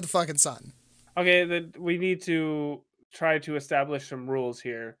turn into the fucking sun. Okay, then we need to try to establish some rules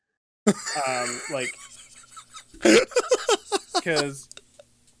here. Like, because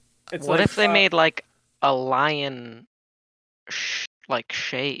it's What like, if they made like a lion, like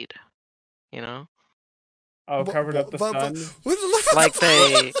shade? You know, covered up the sun? like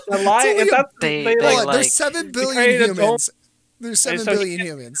they The lion. If that's they like, Hold on, like- there's 7 billion created a dome- humans. There's 7 so he billion can't-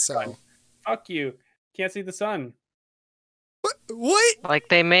 humans, so. fuck you, can't see the sun. What? like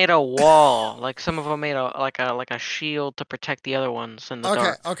they made a wall. Like some of them made a shield to protect the other ones in the Okay,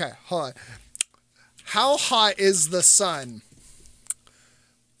 dark. okay, hold on. How hot is the sun?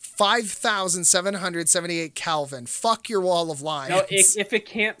 5,778 Kelvin. Fuck your wall of lines. No, if it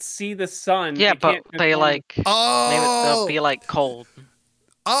can't see the sun, Yeah, it but can't they transform- like maybe they'll Oh, be like cold.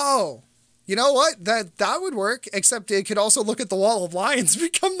 oh. You know what? That would work. Except it could also look at the wall of lions,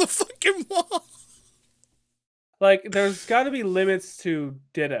 become the fucking wall. like there's got to be limits to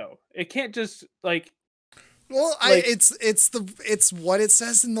Ditto. It can't just like Well, Like- it's what it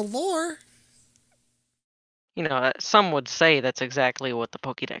says in the lore. You know, some would say that's exactly what the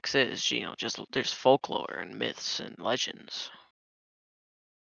Pokédex is. You know, just there's folklore and myths and legends.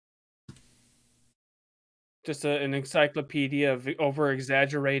 just an encyclopedia of over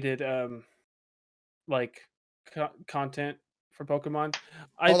exaggerated like content for Pokemon.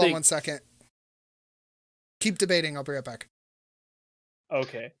 I Hold on think 1 second. Keep debating. I'll be right back.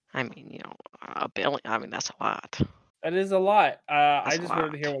 okay. I mean, you know, a billion. I mean, that's a lot. That is a lot. I That's a just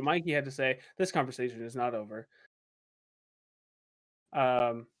wanted to hear lot. what Mikey had to say. This conversation is not over.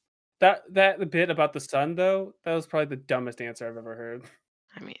 That bit about the sun though, that was probably the dumbest answer I've ever heard.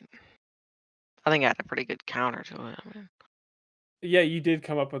 I mean, I think I had a pretty good counter to it. I mean, Yeah, you did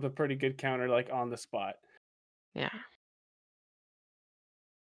come up with a pretty good counter, like on the spot. yeah,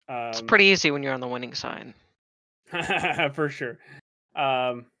 it's Um, pretty easy when you're on the winning side. for sure.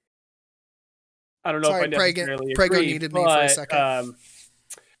 I don't know Sorry, if I Prego- necessarily Prego agree, needed me for a but, second.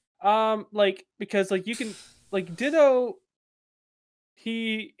 like because like you can like Ditto,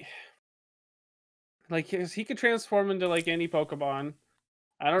 he could transform into like any Pokemon.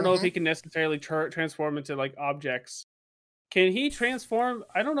 I don't know if he can necessarily transform into like objects. Can he transform?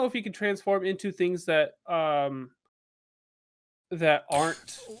 I don't know if he can transform into things that that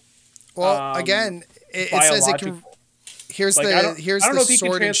aren't Well, again, it says it can. biological. Here's Like, I don't the know if he can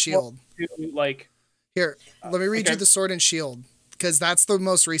sword and transform shield. to, like Here, let me read you okay. the sword and shield because that's the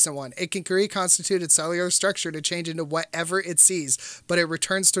most recent one. It can reconstitute its cellular structure to change into whatever it sees, but it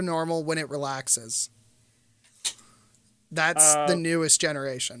returns to normal when it relaxes. That's the newest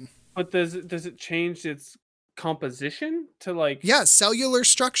generation. But does it change its composition to like Yeah, cellular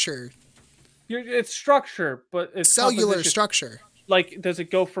structure. its structure, but its Cellular composition- structure. Like, does it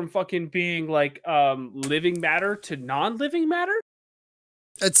go from fucking being like living matter to non-living matter?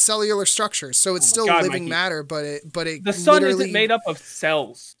 It's cellular structure, so it's Oh my still God, living Mikey. matter, but it The sun literally, isn't made up of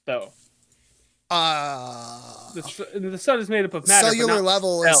cells, though. The sun is made up of matter. but cellular not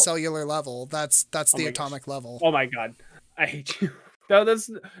level cells. is cellular level. That's the my gosh. atomic level. Oh my god, I hate you.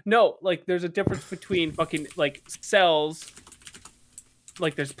 No, like there's a difference between fucking like cells.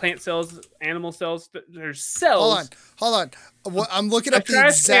 Like there's plant cells, animal cells. There's cells. Hold on. I'm looking A up the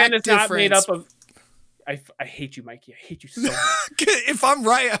trash can exact is not made difference. up of. I hate you, Mikey. I hate you so much. If I'm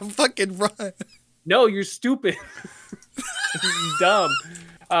right, I'm fucking right. No, you're stupid. Dumb.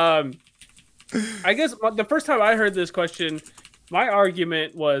 I guess the first time I heard this question, my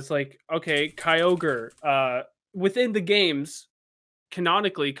argument was like, okay, Kyogre, within the games,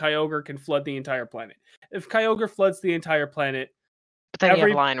 canonically, Kyogre can flood the entire planet. If Kyogre floods the entire planet, But then you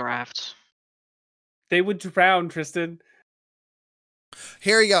Every- have line rafts. they would drown, Tristan.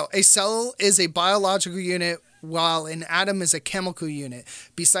 Here you go. A cell is a biological unit, while an atom is a chemical unit.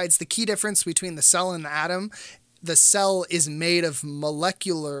 Besides the key difference between the cell and the atom, the cell is made of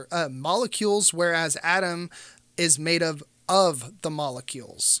molecules, whereas atom is made of the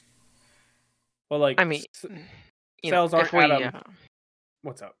molecules. Well, like, I mean, you cells know, aren't if we atom.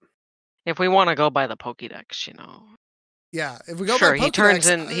 What's up? if we want to go by the Pokédex, you know, Yeah, if we go sure, by he turns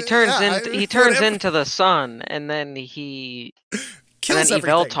Pokédex, he turns whatever. into the sun, and then he Kills and then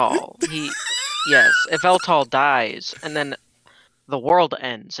everything. Yveltal, yes, Yveltal dies, and then the world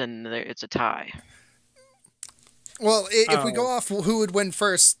ends, and it's a tie. Well, if we Oh. go off who would win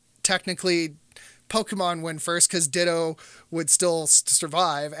first, technically Pokemon win first because Ditto would still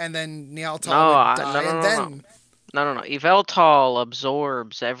survive, and then Nialtal No, would die, and then... No. Yveltal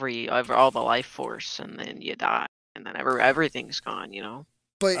absorbs all the life force, and then you die, and then everything's gone. You know.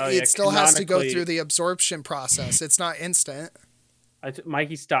 But it still has to go through the absorption process. It's not instant.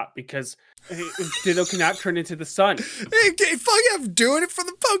 Mikey, stop, because Ditto cannot turn into the sun. Hey, fuck, I'm doing it for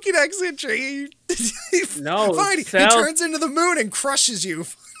the Pokédex entry. No, fine. He turns into the moon and crushes you.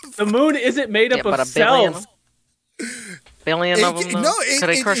 The moon isn't made up of cells. Billion of them? No, Could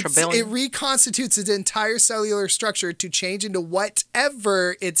they crush a billion? It reconstitutes its entire cellular structure to change into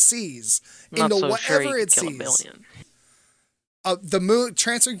whatever it sees. The moon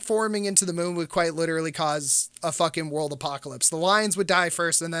transforming into the moon would quite literally cause a fucking world apocalypse. The lions would die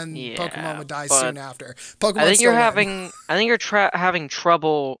first, and then Pokemon would die soon after. I think you're having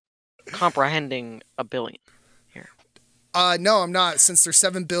trouble comprehending a billion here. No, I'm not. Since there's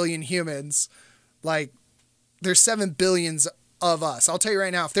 7 billion humans, like there's 7 billions of us. I'll tell you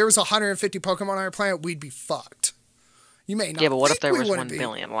right now, if there was 150 Pokemon on our planet, we'd be fucked. You may not. Yeah, but what if there was 1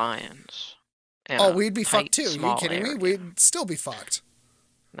 billion lions? Oh, we'd be fucked too. Are you kidding me? We'd still be fucked.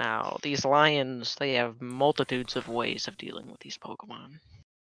 Now, these lions, they have multitudes of ways of dealing with these Pokemon.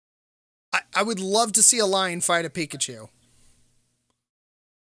 I would love to see a lion fight a Pikachu.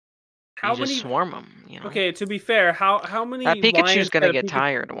 How many swarm them? You know? Okay, to be fair, how many? That Pikachu's gonna get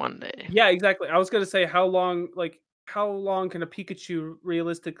tired one day. Yeah, exactly. I was gonna say, how long can a Pikachu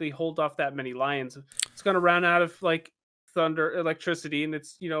realistically hold off that many lions? It's gonna run out of electricity, and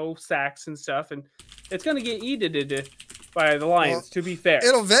it's sacks and stuff, and it's gonna get eaten by the lions. Well, to be fair,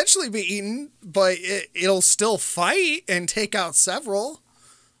 it'll eventually be eaten, but it'll still fight and take out several.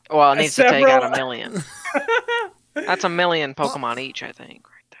 Well, it needs to take out 1 million. That's 1 million Pokemon each, I think,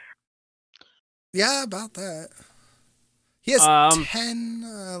 right there. Yeah, about that. He has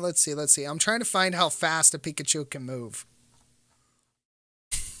 10. Let's see. I'm trying to find how fast a Pikachu can move.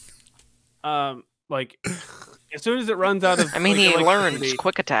 As soon as it runs out of... he learns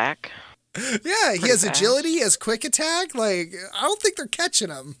Quick Attack. Yeah, he has agility, he has Quick Attack. Like, I don't think they're catching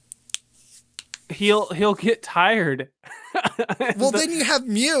him. He'll get tired. Well, then you have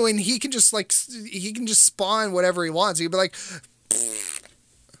Mew, and he can just spawn whatever he wants. He'd be like...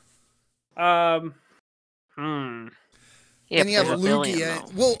 Yeah, and you have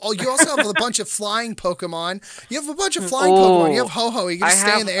Lugia. Well, you also have a bunch of flying Pokemon. You have a bunch of flying Pokemon. You have Ho-Oh. You can just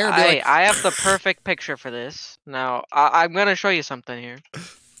stay in the air and be I have the perfect picture for this. Now, I'm going to show you something here.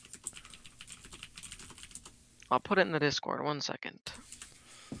 I'll put it in the Discord. 1 second.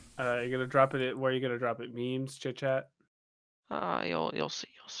 You're going to drop it where are you going to drop it? Memes? Chit chat? You'll see.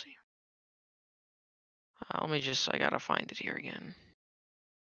 Let me I got to find it here again.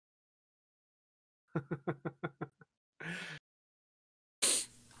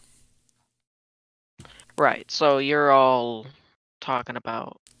 Right, so you're all talking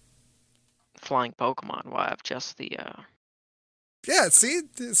about flying Pokemon. Well, I have just the Yeah, see,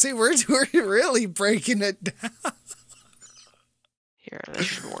 we're really breaking it down. Here, this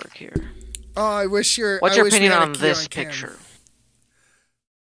should work here. Oh, I wish What's your opinion on this picture?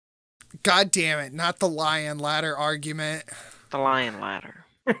 God damn it, not the lion ladder argument. The lion ladder.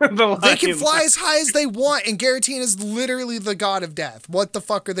 They can fly as high as they want, and Giratina is literally the god of death. What the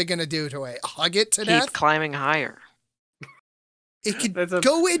fuck are they gonna do to it? Hug it to death? Keep climbing higher. It could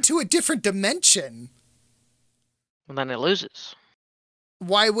go into a different dimension. Well, then it loses.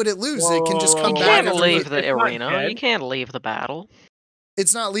 Why would it lose? It can just come You back. can't leave the arena. You can't leave the battle.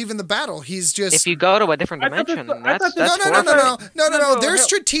 It's not leaving the battle. He's just... If you go to a different dimension, that's No. They're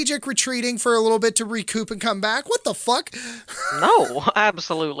strategic retreating for a little bit to recoup and come back. What the fuck? No,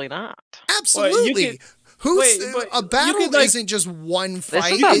 absolutely not. Absolutely. A battle isn't just one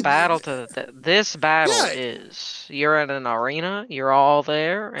fight. This is a battle this battle is you're in an arena, you're all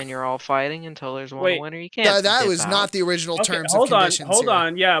there, and you're all fighting until there's one winner. You can't. That was not the original terms and conditions. Hold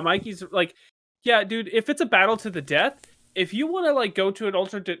on. Yeah, Mikey's like, yeah, dude. If it's a battle to the death, if you want to go to an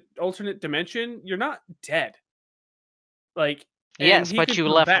alternate dimension, you're not dead. Yes, but you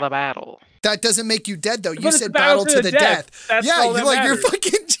left the battle. That doesn't make you dead, though. You said battle to the death. Yeah, you're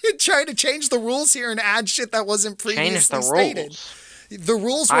fucking trying to change the rules here and add shit that wasn't previously stated. The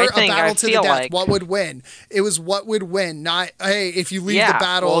rules were a battle to the death. What would win? It was what would win, not, hey, if you leave the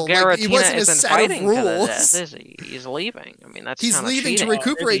battle. Well, it wasn't a set of rules. He's leaving. I mean, that's he's leaving cheating. To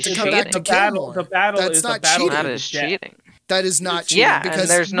recuperate to come back to kill more. The battle that's is not cheating. That is cheating. That is not cheating. Yeah, because and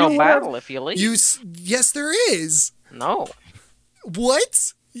there's no battle if you leave. Yes, there is. No.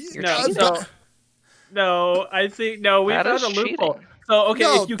 What? No, I think we found a loophole. So okay,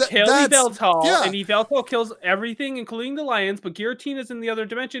 No, if you th- kill that's- Yveltal yeah. and Yveltal kills everything, including the lions, but Giratina's in the other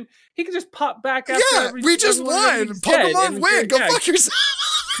dimension, he can just pop back after we just everyone won. everybody's dead, Pokemon and win. Go yeah. fuck yourself.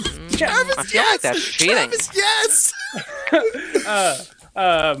 Travis, I feel like that's cheating. Travis, yes.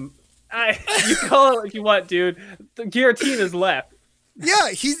 You call it like you want, dude. The Giratina's left. Yeah,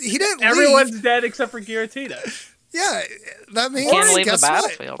 he didn't Everyone's leave. dead except for Giratina. Yeah, that means Can't leave the guess what?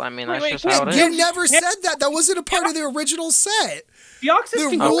 battlefield. I mean, that's Wait, just wait, how it You is. never said that. That wasn't a part of the original set. Deoxys The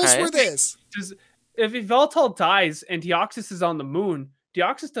can go. rules Okay. were this. If Yveltal dies and Deoxys is on the moon,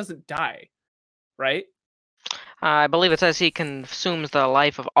 Deoxys doesn't die, right? I believe it says he consumes the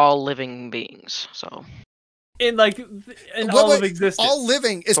life of all living beings. So In like all of existence. All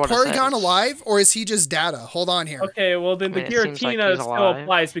living. Is What it Porygon says. alive or is he just data? Hold on here. Okay, well then I the mean, it seems like Giratina he's still alive.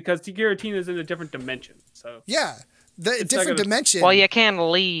 applies because the Giratina is in a different dimension. So Yeah, the It's not different gonna- dimension. well, you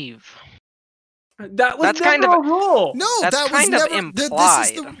can leave. that was That's never kind of- a rule. No, That's that was kind of never. This is the,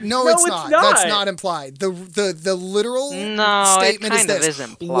 implied. no, No, it's it's not. not. That's not implied. The literal No, it statement is kind of this: is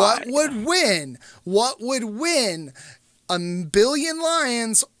implied. what would win? What would win? A billion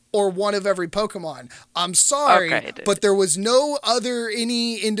lions or one of every Pokemon? I'm sorry, Okay, dude. but there was no other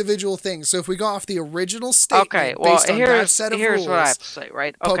any individual thing. So if we go off the original statement Okay, well, based on that here's set of here's rules, what I have to say,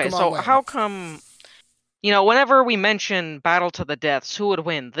 right? Okay, Pokemon so win. how come, whenever we mention battle to the deaths, who would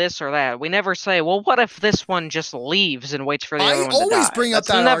win, this or that? We never say, well, what if this one just leaves and waits for the other I one to always die? bring up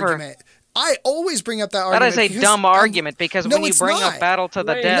That's that never, argument. I always bring up that That argument. is a because dumb argument because no, when you it's bring not. up battle to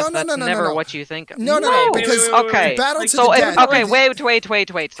the Wait, death, no, no, that's no, no, never no. what you think of. No, no, No, because okay. battle to So the if, death. okay, wait.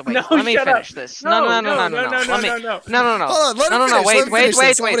 No, Let me shut up. finish this. No. Let me. no. No. Hold on, let him finish. Wait. Let him finish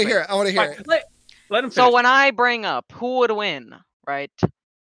this. I want to hear it. I want to hear Fine, it. let him finish. So when I bring up who would win, right?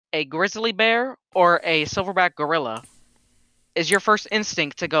 A grizzly bear or a silverback gorilla, is your first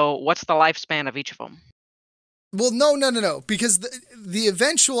instinct to go, what's the lifespan of each of them? Well, no, because the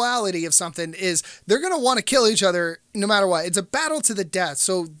eventuality of something is they're going to want to kill each other no matter what. It's a battle to the death.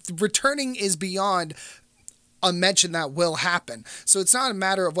 So returning is beyond a mention that will happen. So it's not a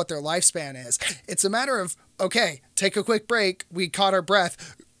matter of what their lifespan is. It's a matter of, okay, take a quick break. We caught our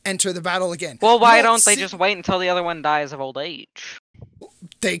breath. Enter the battle again. Well, why You don't they see- just wait until the other one dies of old age?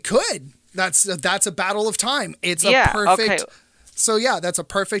 They could. That's a battle of time. It's a Yeah, perfect. okay. So yeah, that's a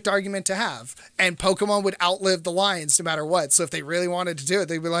perfect argument to have. And Pokemon would outlive the lions no matter what. So if they really wanted to do it,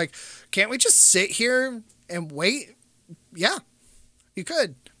 they'd be like, can't we just sit here and wait? Yeah, you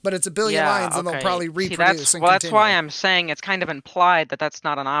could. But it's a billion lions and they'll probably See, reproduce and that's continue. why I'm saying it's kind of implied that that's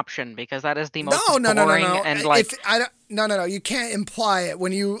not an option because that is the most No. boring and like No. You can't imply it.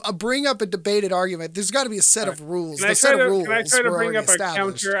 When you bring up a debated argument, there's got to be a set of rules. Can I The set try of rules to were bring already up a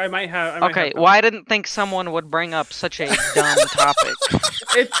established. counter? I might have. okay. Well, I didn't think someone would bring up such a dumb topic.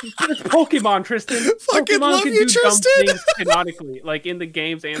 It's Pokemon, Tristan. Fucking Pokemon love can you, do Tristan. dumb things canonically, like in the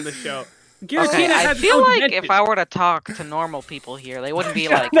games and the show. Giratina Okay, I has feel no like dimension. if I were to talk to normal people here, they wouldn't be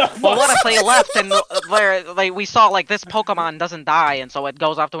like, the well, what fuck? if they left and we saw like this Pokemon doesn't die and so it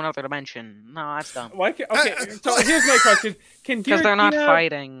goes off to another dimension? No, that's dumb. Why okay, so here's my question: Can Because they're not Giratina-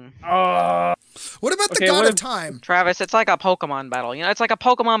 fighting. What about the Okay, God what of if- Time? Travis, it's like a Pokemon battle. It's like a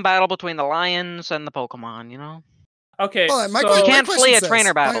Pokemon battle between the lions and the Pokemon. Okay, Hold on, so You can't my flee a question's trainer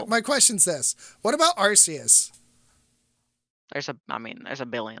this. battle. My question's this: what about Arceus? There's a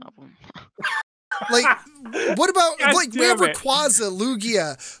billion of them. Like, what about God we have damn it. Rayquaza,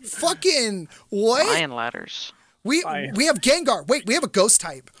 Lugia, fucking what? Lion ladders. We Lion. we have Gengar. Wait, we have a Ghost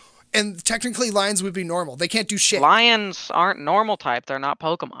type, and technically lions would be normal. They can't do shit. Lions aren't normal type. They're not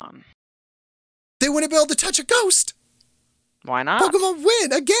Pokemon. They wouldn't be able to touch a ghost. Why not? Pokemon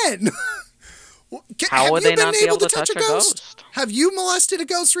win again. How Have would you they been not be able to touch a ghost? Have you molested a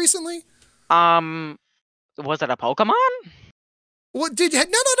ghost recently? Was it a Pokemon? What did? No.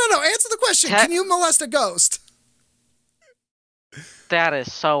 Answer the question. Te- Can you molest a ghost? That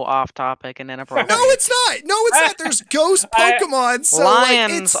is so off topic and inappropriate. No, it's not. No, it's not. There's ghost Pokemon. So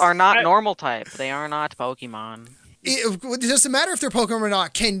Lions like, are not normal type. They are not Pokemon. it doesn't matter if they're Pokemon or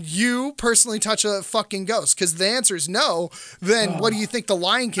not. Can you personally touch a fucking ghost? Because the answer is no. Then what do you think the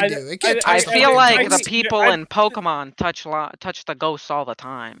lion can do? It can't I touch the feel fucking like the ghost. people in Pokemon touch the ghosts all the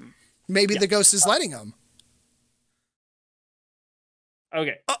time. Maybe the ghost is letting them.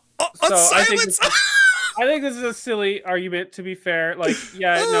 Okay. So silence. I think this is a silly argument. To be fair, like,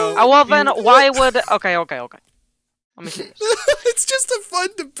 yeah, no. Oh, well then, why would... Okay. Let me see this. It's just a fun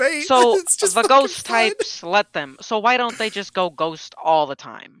debate. So, it's just the fucking ghost fun. types let them. So why don't they just go ghost all the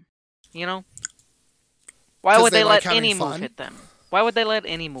time? Why 'Cause would they they like let any having move fun? hit them? Why would they let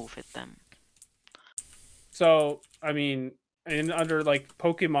any move hit them? So I mean, under like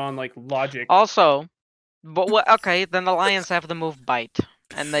Pokemon like logic. Also, But what? Okay, then the lions have the move bite,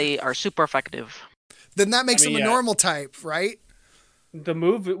 and they are super effective. Then that makes them a normal type, right? The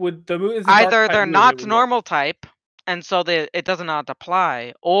move is either they're not normal type, and so it does not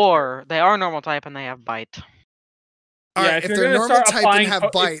apply, or they are normal type and they have bite. Alright, if they're normal type and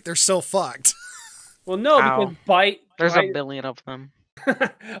have bite, they're still fucked. Well, no, because bite. There's a billion of them.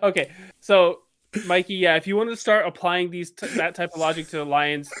 Okay, so Mikey, yeah, if you want to start applying that type of logic to the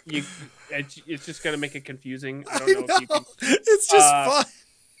lions, it's just gonna make it confusing. I don't know if you can. It's just fun.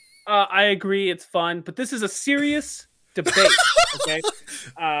 I agree, it's fun, but this is a serious debate. Okay,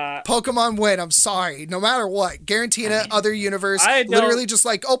 Pokemon win. I'm sorry. No matter what, Giratina, other universe, literally just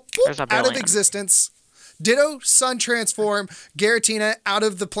like boop, out of existence. Ditto, Sun transform, Giratina out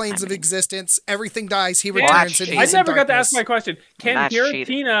of the planes of existence. Everything dies. He returns. I never got to ask my question. Can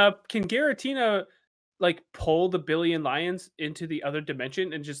Giratina like pull the billion lions into the other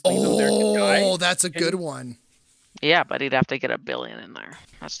dimension and just leave them there to die? Oh, that's a good one. Yeah, but he'd have to get a billion in there.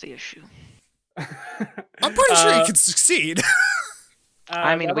 That's the issue. I'm pretty sure he could succeed.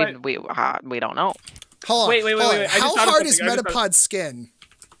 I mean, we don't know. Hold on. Wait. How hard is Metapod's skin?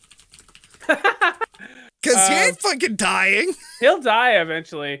 Because he ain't fucking dying. He'll die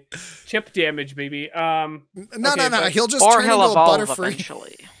eventually. Chip damage, maybe. No. He'll just turn into a Butterfree.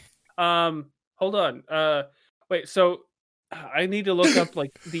 Eventually. Hold on. Wait. So I need to look up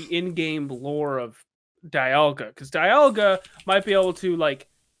like the in-game lore of Dialga, because Dialga might be able to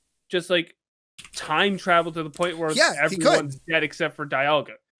just time travel to the point where everyone's dead except for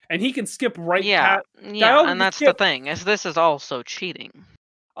Dialga, and he can skip right. Yeah, Dialga and that's the thing. Is this is also cheating.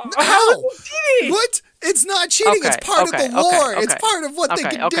 How? What? It's not cheating. It's part of the lore. It's part of what they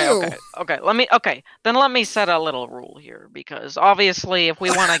can do. Then let me set a little rule here, because obviously, if we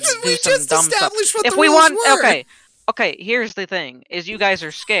want to do some dumb stuff, if we want, here's the thing: is you guys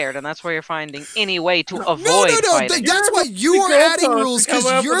are scared, and that's why you're finding any way to avoid fighting. That's why you are adding rules,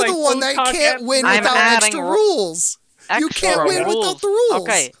 because you're the one that can't win without extra rules. You can't win without the rules.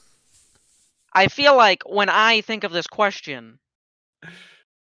 Okay. I feel like when I think of this question.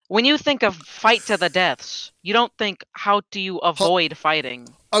 When you think of fight to the deaths, you don't think, how do you avoid fighting?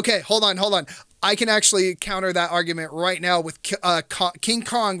 Okay, hold on. I can actually counter that argument right now with King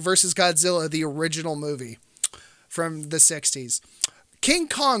Kong versus Godzilla, the original movie from the 60s. King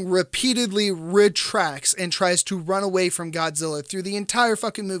Kong repeatedly retracts and tries to run away from Godzilla through the entire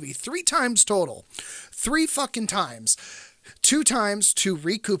fucking movie. 3 times total. 3 fucking times. 2 times to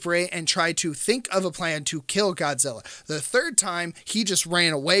recuperate and try to think of a plan to kill Godzilla. The 3rd time, he just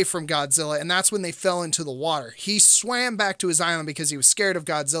ran away from Godzilla, and that's when they fell into the water. He swam back to his island because he was scared of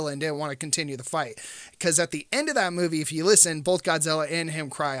Godzilla and didn't want to continue the fight. Because at the end of that movie, if you listen, both Godzilla and him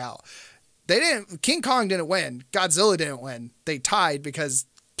cry out. King Kong didn't win. Godzilla didn't win. They tied because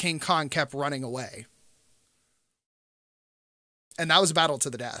King Kong kept running away. And that was a battle to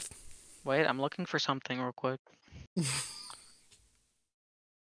the death. Wait, I'm looking for something real quick.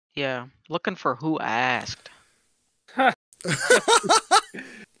 Yeah, looking for who asked. I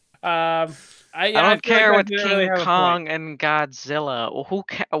don't care with King Kong and Godzilla.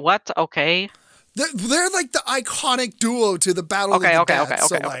 What? Okay. They're like the iconic duo to the battle of the death.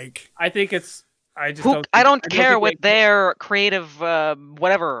 So I think it's. I don't care with their creative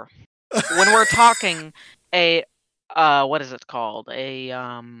whatever. When we're talking what is it called?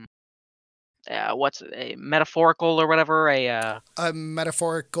 What's it, a metaphorical or whatever? A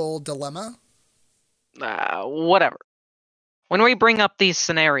metaphorical dilemma? Whatever. When we bring up these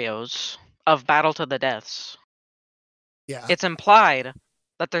scenarios of battle to the deaths, it's implied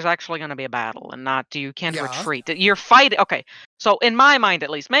that there's actually going to be a battle and not you can't retreat. You're fighting. Okay, so in my mind at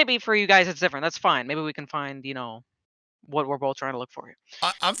least, maybe for you guys it's different. That's fine. Maybe we can find, what we're both trying to look for here.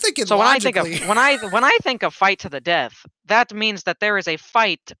 I'm thinking so logically. when I think of fight to the death, that means that there is a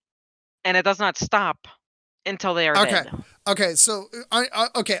fight and it does not stop until they are dead. Okay, so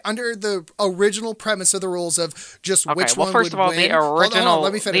under the original premise of the rules of just which one first would of all, win. the original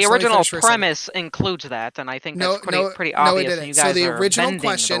let me finish, the original premise includes that, and I think that's pretty obvious. And you guys the are original bending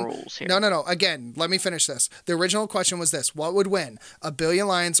question, the rules here. No. Again, let me finish this. The original question was this: what would win, a billion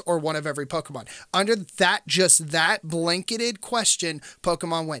lions or one of every Pokemon? Under that blanketed question,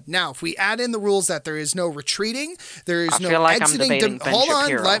 Pokemon win. Now, if we add in the rules that there is no retreating, there is no exiting. Hold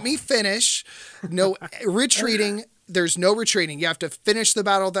on, let me finish. No retreating. There's no retreating. You have to finish the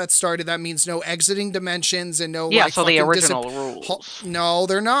battle that started. That means no exiting dimensions and no. So the original rules. No,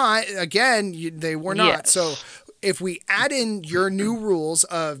 they're not. Again, they were not. Yes. So if we add in your new rules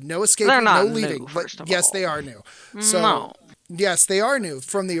of no escaping, no leaving, new, yes, they are new. So Yes, they are new.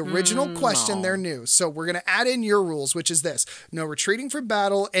 From the original question, no. they're new. So we're going to add in your rules, which is this: no retreating from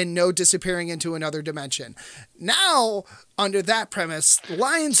battle and no disappearing into another dimension. Now, under that premise,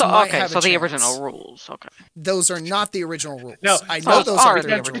 lions might have a chance. So the original rules. Okay. Those are not the original rules. No, I know those are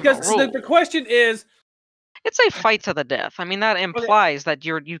the the because the question is, it's a fight to the death. I mean, that implies that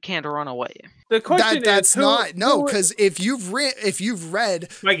you can't run away. The question that's is not because if you've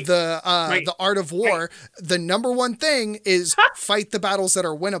read Mikey, the Art of War, the number one thing is fight the battles that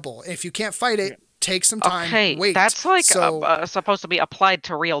are winnable. If you can't fight it, take some time. Okay, wait. that's like supposed to be applied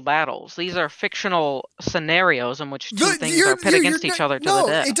to real battles. These are fictional scenarios in which two things are pit against each other to the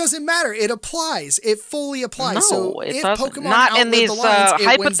death. No, it doesn't matter. It applies. It fully applies. No, so it if doesn't. Pokemon Not in these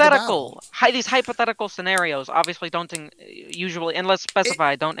hypothetical. These hypothetical scenarios obviously don't usually, unless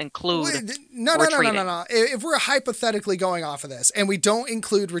specified, don't include No. If we're hypothetically going off of this and we don't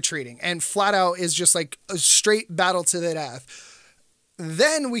include retreating and flat out is just like a straight battle to the death,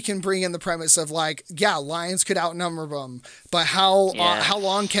 then we can bring in the premise of like, yeah, lions could outnumber them, but how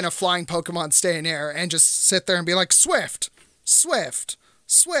long can a flying Pokemon stay in air and just sit there and be like, Swift,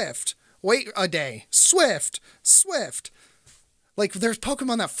 wait a day, Swift. Like there's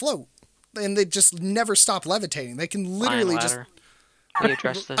Pokemon that float and they just never stop levitating. They can literally just. How do you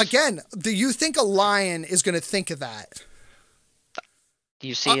address this? Again, do you think a lion is going to think of that? Do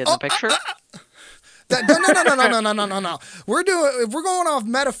you see it in the picture? No. We're going off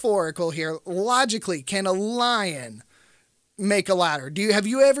metaphorical here. Logically, can a lion make a ladder? Have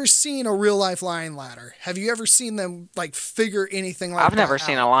you ever seen a real life lion ladder? Have you ever seen them like figure anything like that? I've never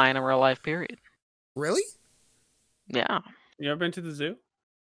seen a lion in real life, period. Really? Yeah. You ever been to the zoo?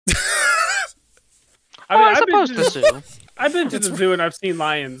 I suppose the zoo. I've been to the zoo and I've seen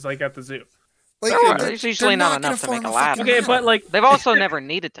lions like at the zoo. Like, there's usually not enough to make a ladder. Okay, but like they've also never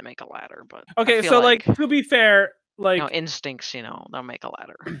needed to make a ladder. But okay, so like to be fair, like instincts, they'll make a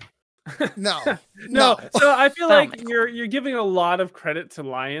ladder. No. So I feel like you're giving a lot of credit to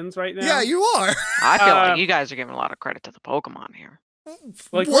lions right now. Yeah, you are. I feel like you guys are giving a lot of credit to the Pokemon here.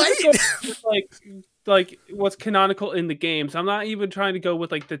 Like what? like what's canonical in the games. I'm not even trying to go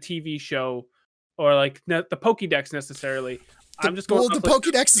with like the TV show or like the Pokédex necessarily. I'm just going. Well, the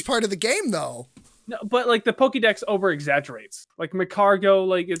Pokédex is part of the game, though. No, but like the Pokédex over exaggerates. Like Macargo,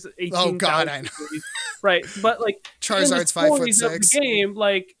 like it's 18. Oh God, I know. Right, but like Charizard's 5'6". Of the game,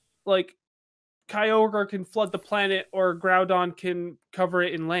 like Kyogre can flood the planet, or Groudon can cover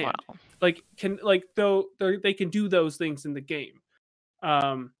it in land. Wow. Like they can do those things in the game.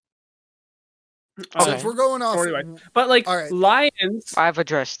 So if we're going off, but like right. Lions, I've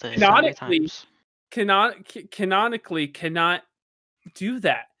addressed this canonically cannot do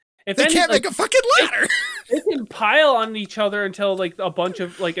that. If they can't make a fucking ladder. They can pile on each other until like a bunch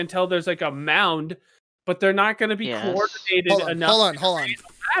of until there's like a mound, but they're not going to be coordinated enough. Hold on.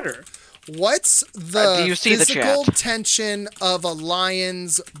 Ladder. What's the physical tension of a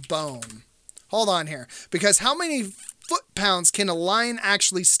lion's bone? Hold on here, because how many foot-pounds can a lion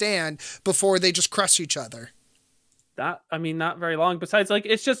actually stand before they just crush each other? Not very long. Besides, like,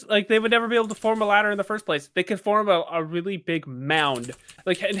 it's just like they would never be able to form a ladder in the first place. They could form a really big mound.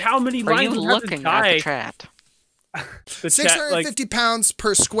 Like, and how many lions would have to die? At the chat? 650 pounds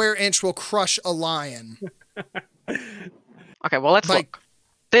per square inch will crush a lion. Okay, well, let's look.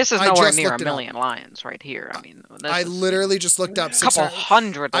 This is nowhere near 1 million lions right here. I mean, I literally just looked up. A couple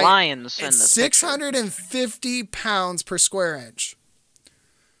hundred lions in this 650 pounds per square inch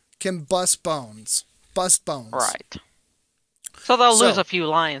can bust bones. Right. So they'll lose a few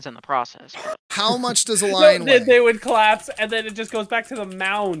lions in the process. How much does a lion weigh? They would collapse, and then it just goes back to the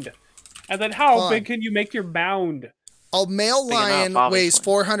mound. And then how big can you make your mound? A male lion weighs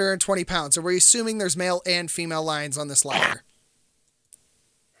 420 pounds. So we're assuming there's male and female lions on this ladder.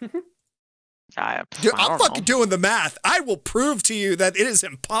 Dude, I'm fucking doing the math. I will prove to you that it is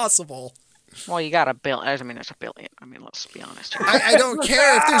impossible. Well, you got a billion. I mean, there's a billion. I mean, let's be honest here. I don't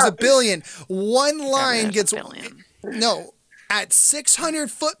care if there's a billion. One lion gets... No. At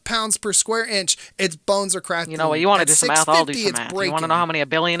 600 foot-pounds per square inch, its bones are cracked. You know what? You want to do some math? I'll do some math. You want to know how many a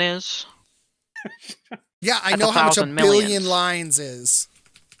billion is? Yeah, I know how much a billion lions is.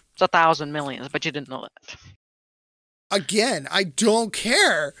 It's 1,000 millions, but you didn't know that. Again, I don't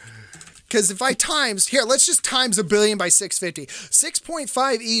care. Because if I let's just times a billion by 650.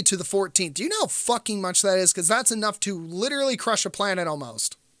 6.5 to the 14th. Do you know how fucking much that is? Because that's enough to literally crush a planet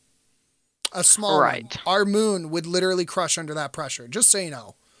almost. A small one. Our moon would literally crush under that pressure. Just so you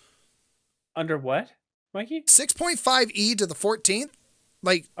know. Under what, Mikey? 6.5 to the 14th.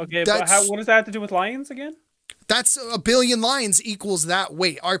 Like, okay, but what does that have to do with lions again? That's a billion lions equals that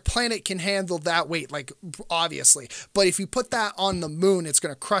weight. Our planet can handle that weight, like, obviously. But if you put that on the moon, it's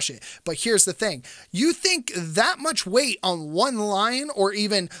going to crush it. But here's the thing. You think that much weight on one lion, or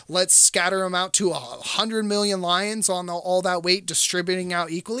even let's scatter them out to 100 million lions on all that weight distributing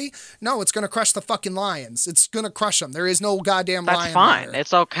out equally? No, it's going to crush the fucking lions. It's going to crush them. There is no goddamn lion. That's fine. There.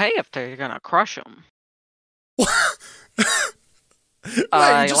 It's okay if they're going to crush them.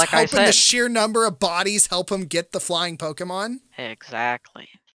 Right, just like hoping I said, the sheer number of bodies help him get the flying Pokemon. Exactly.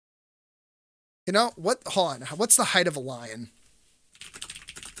 You know what? Hold on. What's the height of a lion?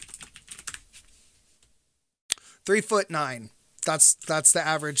 3'9". That's the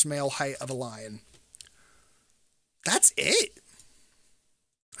average male height of a lion. That's it.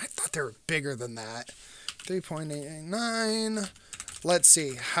 I thought they were bigger than that. 3.89. Let's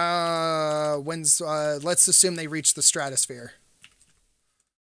see. Let's assume they reach the stratosphere.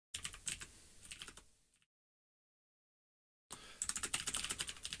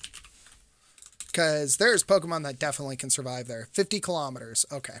 Because there's Pokemon that definitely can survive there. 50 kilometers.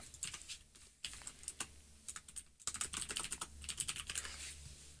 Okay.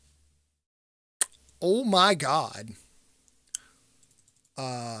 Oh my god.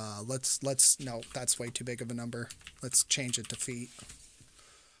 No, that's way too big of a number. Let's change it to feet.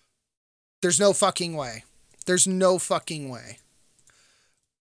 There's no fucking way. There's no fucking way.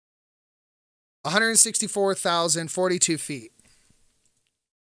 164,042 feet.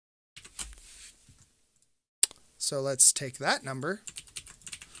 So let's take that number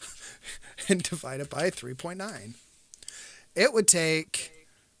and divide it by 3.9. It would take...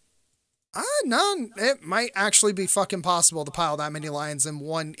 no, it might actually be fucking possible to pile that many lions in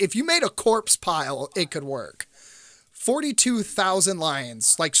one. If you made a corpse pile, it could work. 42,000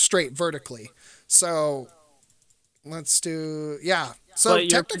 lions, like straight vertically. So let's do... Yeah. So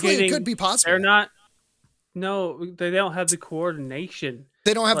technically it could be possible. They're not... No, they don't have the coordination.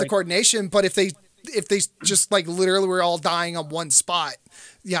 They don't have the coordination, but if they just like literally were all dying on one spot,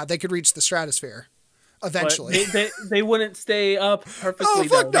 yeah, they could reach the stratosphere eventually. They wouldn't stay up perfectly. Oh,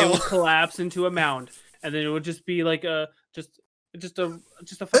 fuck no. They would collapse into a mound, and then it would just be like just a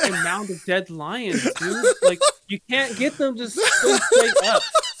fucking mound of dead lions, dude. Like, you can't get them just so straight up.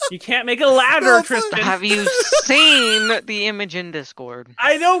 You can't make a ladder, Tristan. Have you seen the image in Discord?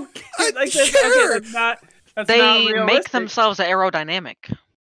 I don't get like that's not they make themselves aerodynamic.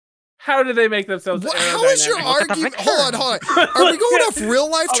 How do they make themselves aerodynamic? How is your argument? Hold on. Are we going off real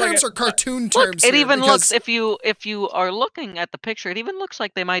life terms or cartoon terms? It even looks, if you are looking at the picture, it even looks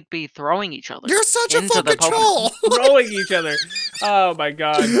like they might be throwing each other. You're such a fucking troll. Throwing each other. Oh my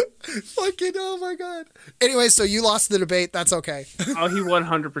god. Fucking oh my god. Anyway, so you lost the debate. That's okay. Oh, he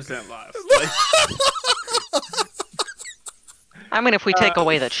 100% lost. I mean, if we take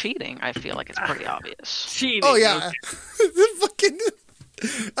away the cheating, I feel like it's pretty obvious. Cheating. Oh yeah. Fucking.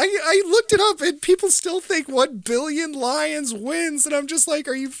 I looked it up and people still think 1 billion lions wins, and I'm just like,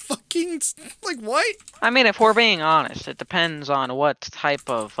 are you fucking like what? I mean, if we're being honest, it depends on what type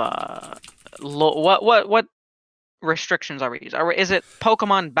of what restrictions are we using? Is it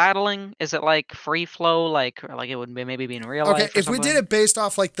Pokemon battling? Is it like free flow, like it would be maybe be in real life? Okay, if we did it based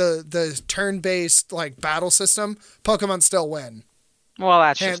off like the turn-based like battle system, Pokemon still win. Well,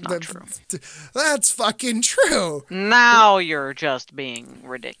 that's just not true. That's fucking true. Now you're just being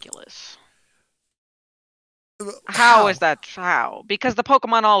ridiculous. How is that? How? Because the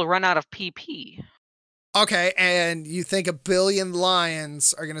Pokemon all run out of PP. Okay, and you think 1 billion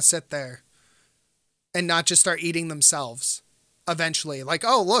lions are going to sit there and not just start eating themselves eventually? Like,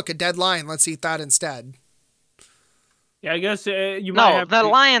 oh, look, a dead lion. Let's eat that instead. Yeah, I guess you might have... No, the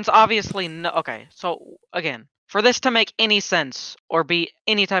lions obviously... No, okay, so, again... For this to make any sense or be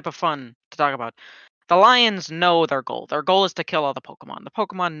any type of fun to talk about, the lions know their goal. Their goal is to kill all the Pokemon. The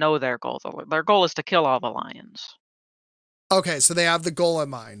Pokemon know their goal. Their goal is to kill all the lions. Okay, so they have the goal in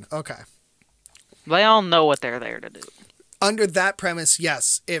mind. Okay. They all know what they're there to do. Under that premise,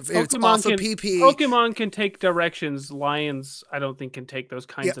 yes. If it's off of PP... Pokemon can take directions. Lions, I don't think, can take those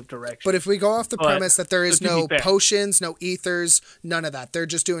kinds of directions. But if we go off the premise that there is no potions, no ethers, none of that. They're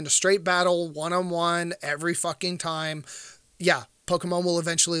just doing a straight battle, one-on-one, every fucking time. Yeah, Pokemon will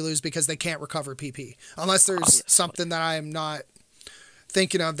eventually lose because they can't recover PP. Unless there's something that I am not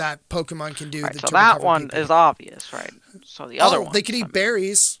thinking of that Pokemon can do. Right, so that one PP. Is obvious, right? So the other one... They could eat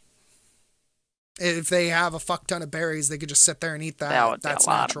berries. If they have a fuck ton of berries, they could just sit there and eat that. That's a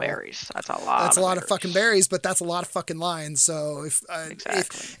lot natural. Of berries. That's a lot. That's a lot of fucking berries, but that's a lot of fucking lions. So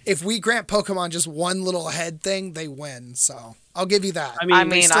if we grant Pokemon just one little head thing, they win. So I'll give you that. I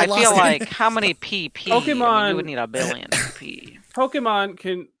mean, I feel like how many PP? Pokemon, you would need 1 billion PP. Pokemon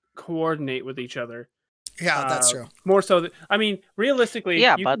can coordinate with each other. Yeah, that's true. More so, I mean, realistically,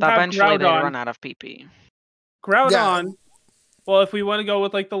 Yeah, you but can have eventually they Groudon. run out of PP. Groudon. Yeah. Well, if we want to go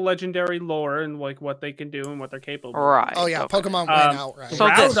with like the legendary lore and like what they can do and what they're capable right. of. Oh yeah, okay. Pokemon went out, right? So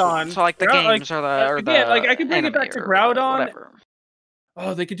Groudon. So like the games like, or again, like I can bring it back to Groudon. Whatever.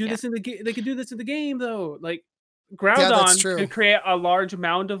 Oh, they could do this in the game. They could do this in the game though. Like Groudon could create a large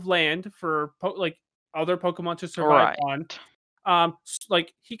mound of land for like other Pokemon to survive on.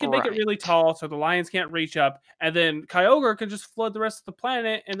 Like he can make it really tall so the lions can't reach up, and then Kyogre can just flood the rest of the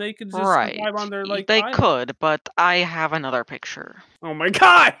planet, and they can just survive on their like. They island. could, but I have another picture. Oh my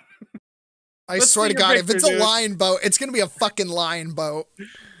god! I swear to God, if it's a lion boat, it's gonna be a fucking lion boat.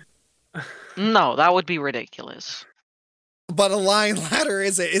 No, that would be ridiculous. But a lion ladder,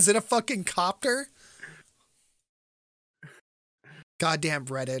 is it? Is it a fucking copter? Goddamn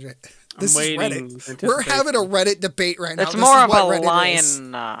Reddit. This is Reddit. We're having a Reddit debate right now. It's more of a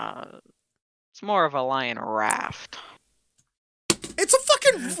lion. It's more of a lion raft. It's a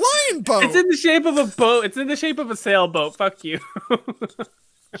fucking lion boat. It's in the shape of a boat. It's in the shape of a sailboat. Fuck you.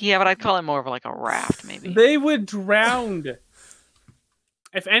 Yeah, but I'd call it more of like a raft, maybe. They would drown.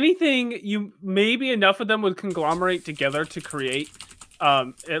 If anything, maybe enough of them would conglomerate together to create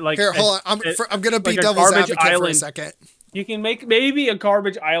like. Here, hold on. I'm gonna be devil's advocate for a second. You can make maybe a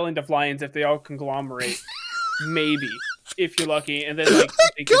garbage island of lions if they all conglomerate. Maybe, if you're lucky, and then like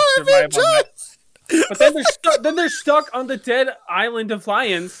they can survive on that. But then they're stuck on the dead island of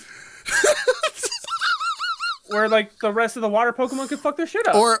lions, where like the rest of the water Pokemon could fuck their shit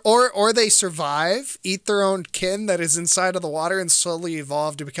up. Or they survive, eat their own kin that is inside of the water, and slowly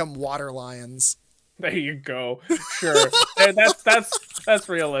evolve to become water lions. There you go. Sure, that's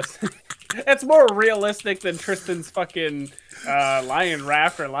realistic. It's more realistic than Tristan's fucking lion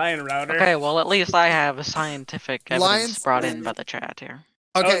raft or lion router. Okay, well at least I have scientific evidence brought in by the chat here.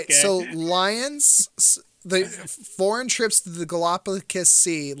 Okay, so lions, the foreign trips to the Galapagos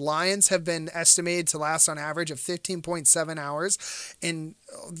Sea, lions have been estimated to last on average of 15.7 hours. And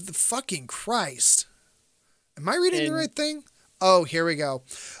the fucking Christ, am I reading the right thing? Oh, here we go.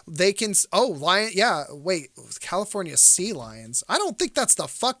 They can. Oh, lion. Yeah. Wait. California sea lions. I don't think that's the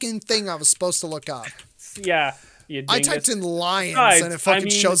fucking thing I was supposed to look up. Yeah. I typed in lions and it fucking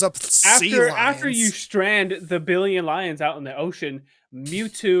shows up sea lions. After you strand the billion lions out in the ocean,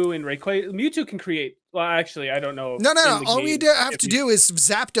 Mewtwo and Rayquaza. Mewtwo can create. Well, actually, I don't know. No. All we have to do is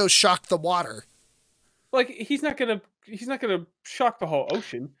Zapdos shock the water. Like he's not gonna shock the whole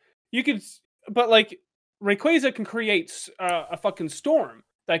ocean. You could, but like. Rayquaza can create a fucking storm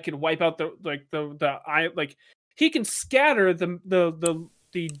that could wipe out he can scatter the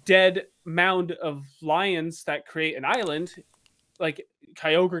dead mound of lions that create an island. Like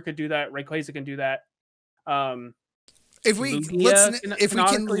Kyogre could do that. Rayquaza can do that. If we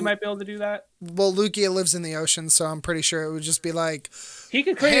might be able to do that. Well, Lugia lives in the ocean, so I'm pretty sure it would just be like he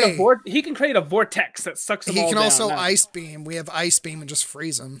can create a vortex that sucks them all down. He can also ice beam. We have ice beam and just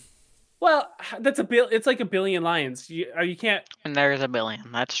freeze them. Well, it's like a billion lions. You can't. And there's a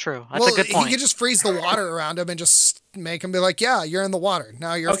billion. That's true. That's a good point. He could just freeze the water around him and just make him be like, "Yeah, you're in the water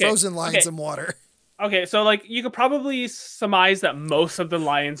now. You're frozen lions in water." Okay, so like you could probably surmise that most of the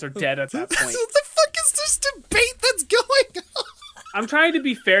lions are dead at that point. What the fuck is this debate that's going on? I'm trying to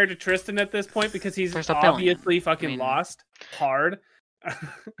be fair to Tristan at this point because he's obviously fucking lost hard.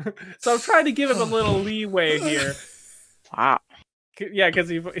 So I'm trying to give him a little leeway here. Wow. Yeah, because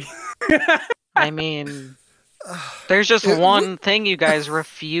he. I mean, there's just one thing you guys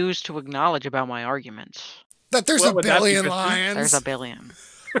refuse to acknowledge about my arguments. That there's a billion lions. There's a billion.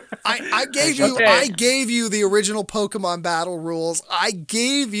 I gave you the original Pokemon battle rules. I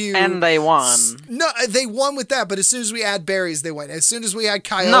gave you, and they won. No, they won with that. But as soon as we add berries, they win. As soon as we add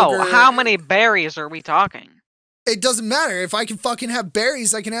Kyogre, no. How many berries are we talking? It doesn't matter. If I can fucking have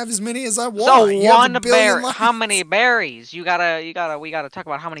berries, I can have as many as I want. So one berry. How many berries? We gotta talk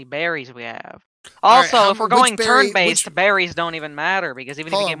about how many berries we have. Also, right, if we're going turn-based, berries don't even matter because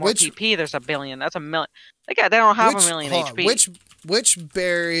even if you get more PP, there's a billion. That's a million. They don't have a million HP. Which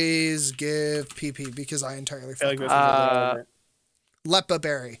berries give PP? Because I entirely forgot. Leppa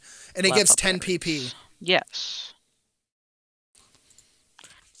berry, and it gives 10 PP. Yes.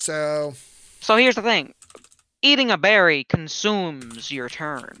 So here's the thing. Eating a berry consumes your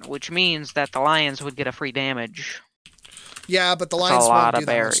turn, which means that the lions would get a free damage. Yeah, but the lions won't do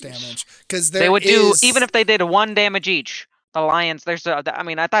that much damage. Because they would do, even if they did 1 damage each, the lions, at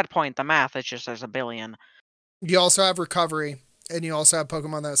that point, the math is just there's a billion. You also have recovery, and you also have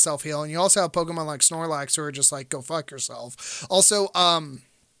Pokemon that self-heal, and you also have Pokemon like Snorlax who are just like, go fuck yourself. Also,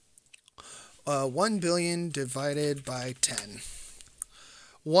 1 billion divided by 10.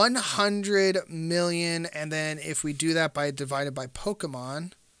 100 million, and then if we do that by divided by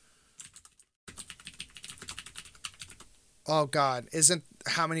Pokemon, oh god, isn't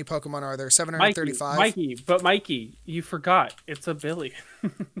how many Pokemon are there? 735. Mikey, you forgot it's a billion.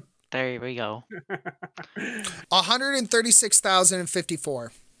 There we go.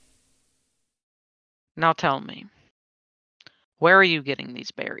 136,054. Now tell me, where are you getting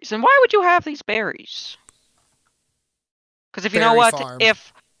these berries, and why would you have these berries? Because if you know what, farm.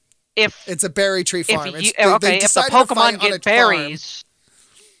 if it's a berry tree farm, if the Pokemon get berries,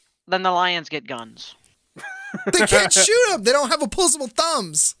 then the lions get guns. They can't shoot them. They don't have opposable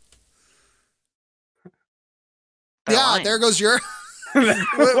thumbs. They're yeah, lions. There goes your.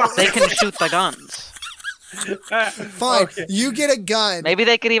 They can shoot the guns. Fine, okay. You get a gun. Maybe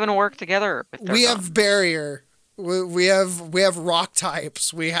they could even work together. We have barrier. We have rock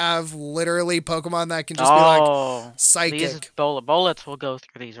types. We have literally Pokemon that can just be like psychic. These bullets will go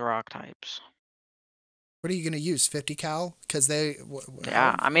through these rock types. What are you gonna use? 50 cal? Because they.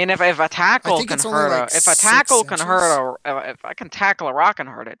 Yeah, I mean, if a tackle can hurt, if I can tackle a rock and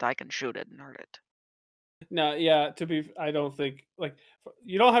hurt it, I can shoot it and hurt it. No, yeah. I don't think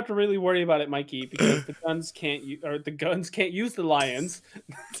you don't have to really worry about it, Mikey, because the guns can't use the lions.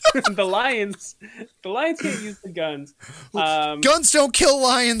 the lions can't use the guns. Guns don't kill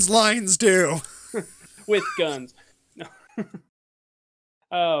lions. Lions do. With guns. No.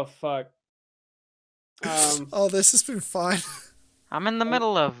 Oh fuck. Oh, this has been fun. I'm in the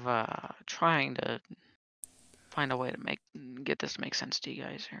middle of trying to find a way to get this to make sense to you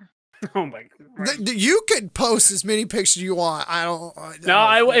guys here. Oh my god! You could post as many pictures you want.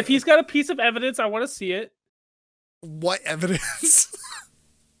 If he's got a piece of evidence, I want to see it. What evidence?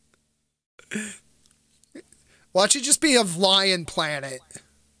 Watch it just be of Lion Planet.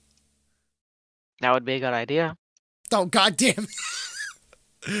 That would be a good idea. Oh goddamn!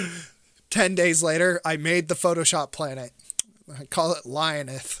 10 days later, I made the Photoshop planet. I call it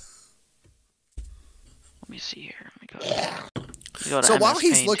Lioneth. Let me see here. Let me go. So while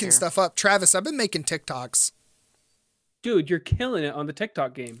he's looking stuff up, Travis, I've been making TikToks. Dude, you're killing it on the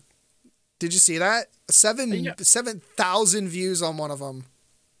TikTok game. Did you see that? 7,000 views on one of them.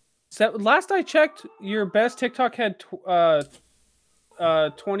 So last I checked, your best TikTok had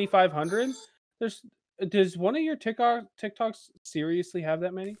 2,500. Does one of your TikToks seriously have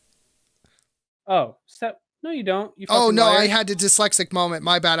that many? Oh, no, you don't. No, I had a dyslexic moment.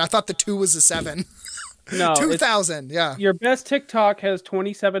 My bad. I thought the 2 was a 7. No, 2,000. Yeah. Your best TikTok has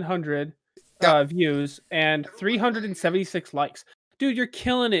 2,700 views and 376 likes. Dude, you're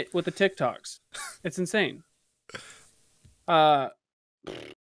killing it with the TikToks. It's insane.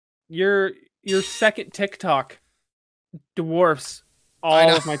 Your second TikTok dwarfs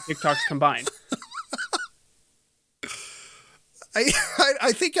all of my TikToks combined.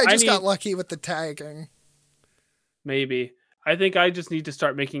 I think I got lucky with the tagging. Maybe. I think I just need to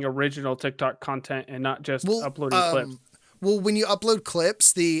start making original TikTok content and not just uploading clips. Well, when you upload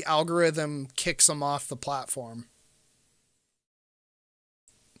clips, the algorithm kicks them off the platform.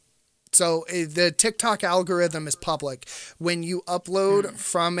 So the TikTok algorithm is public. When you upload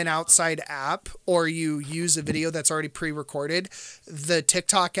from an outside app or you use a video that's already pre-recorded, the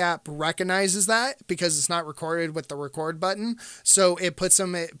TikTok app recognizes that because it's not recorded with the record button. So it puts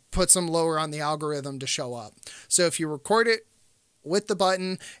them lower on the algorithm to show up. So if you record it with the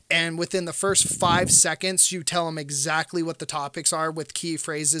button and within the first 5 seconds, you tell them exactly what the topics are with key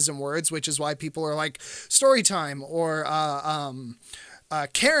phrases and words, which is why people are like story time or,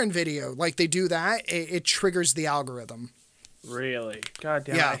 Karen video, like they do that, it triggers the algorithm. Really? God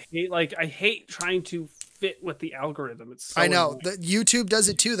damn. Yeah. I hate trying to fit with the algorithm. It's so I know. YouTube does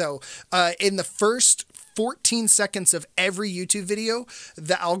it too though. In the first 14 seconds of every YouTube video,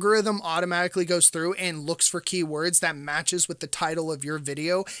 the algorithm automatically goes through and looks for keywords that matches with the title of your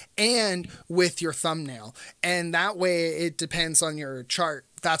video and with your thumbnail. And that way it depends on your chart.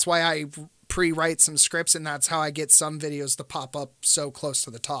 That's why I pre-write some scripts, and that's how I get some videos to pop up so close to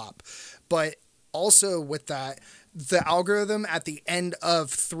the top. But also with that, the algorithm at the end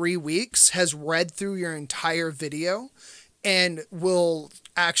of 3 weeks has read through your entire video and will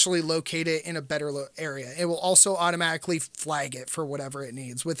actually locate it in a better area. It will also automatically flag it for whatever it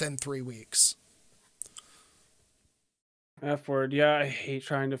needs within 3 weeks. F word. Yeah, I hate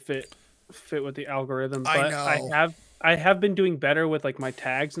trying to fit with the algorithm. But I know. I have been doing better with like my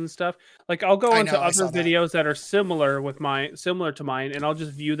tags and stuff. Like I'll go into other videos that are similar to mine, and I'll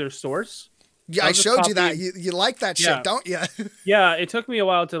just view their source. Yeah, I showed you that. You like that shit, don't you? Yeah, it took me a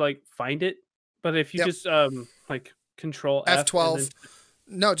while to like find it, but if you just like Control F12.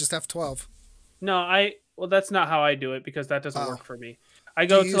 No, just F12. No, Well, that's not how I do it because that doesn't work for me. I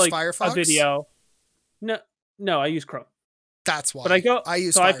go to like Firefox? a video. No, I use Chrome. That's why. But I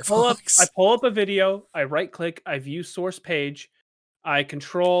use Firefox. I pull up a video, I right click, I view source page, I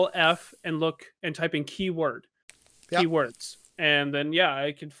control F and look and type in keywords. And then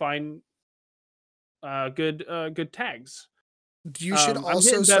I can find good tags. You should I'm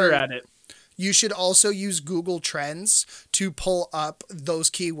also getting better at it. You should also use Google Trends to pull up those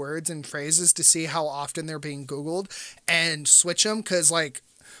keywords and phrases to see how often they're being Googled and switch them. Cause like,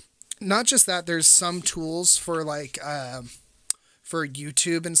 not just that, there's some tools for like, for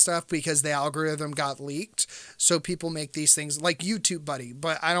YouTube and stuff because the algorithm got leaked. So people make these things like YouTube Buddy,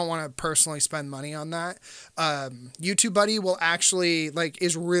 but I don't want to personally spend money on that. YouTube Buddy will actually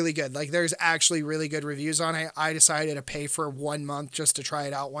is really good. Like there's actually really good reviews on it. I decided to pay for 1 month just to try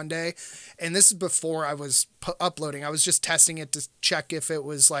it out one day. And this is before I was uploading. I was just testing it to check if it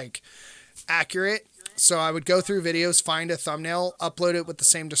was like accurate. So I would go through videos, find a thumbnail, upload it with the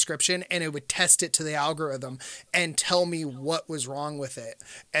same description, and it would test it to the algorithm and tell me what was wrong with it.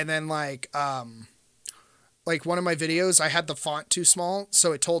 And then like one of my videos, I had the font too small,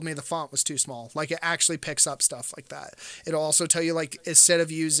 so it told me the font was too small. Like it actually picks up stuff like that. It'll also tell you like instead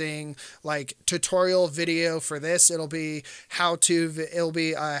of using like tutorial video for this, it'll be how to,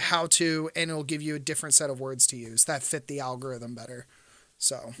 and it'll give you a different set of words to use that fit the algorithm better.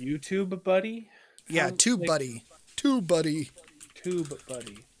 So YouTube Buddy. Yeah, TubeBuddy. TubeBuddy.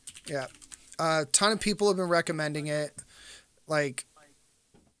 Yeah. A ton of people have been recommending it. But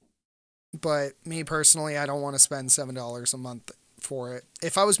me personally, I don't want to spend $7 a month for it.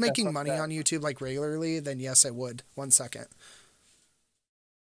 If I was making money on YouTube like regularly, then yes, I would. 1 second.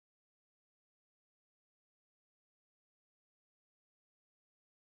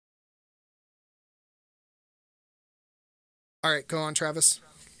 All right, go on, Travis.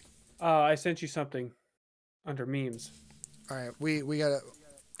 I sent you something under memes. All right, we gotta.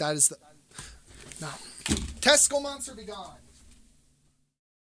 That is the. No. Testicle monster be gone.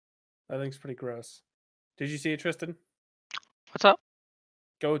 That thing's pretty gross. Did you see it, Tristan? What's up?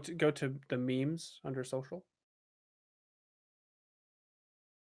 Go to the memes under social.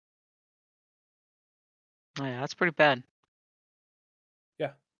 Oh, yeah, that's pretty bad.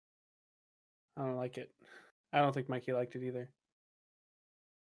 Yeah. I don't like it. I don't think Mikey liked it either.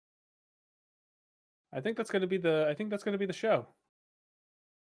 I think that's gonna be the show.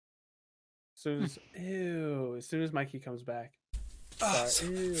 As soon as Mikey comes back.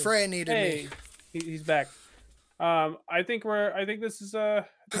 Freya needed me. He's back. I think this is a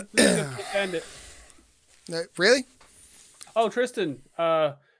good place to end it. Really? Oh, Tristan.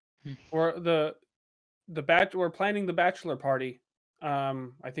 We're we're planning the bachelor party.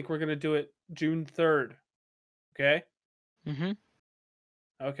 I think we're gonna do it June 3rd. Okay? Mm-hmm.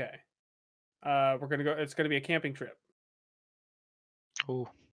 Okay. We're gonna go. It's gonna be a camping trip. Oh.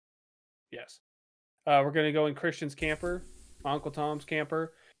 Yes. We're gonna go in Christian's camper, Uncle Tom's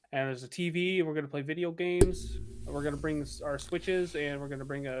camper, and there's a TV. And we're gonna play video games. We're gonna bring our Switches, and we're gonna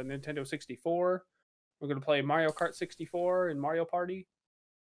bring a Nintendo 64. We're gonna play Mario Kart 64 and Mario Party.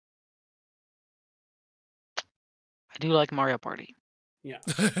 I do like Mario Party. Yeah.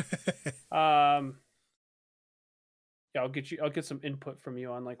 Yeah, I'll get some input from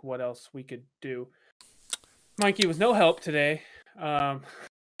you on like what else we could do. Mikey was no help today.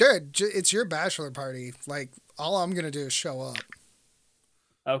 Good. It's your bachelor party. Like all I'm gonna do is show up.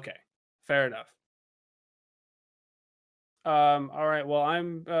 Okay, fair enough. All right. Well,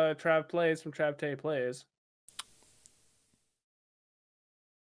 I'm Trav Plays from Trav Tay Plays.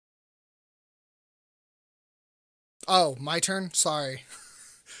 Oh, my turn. Sorry.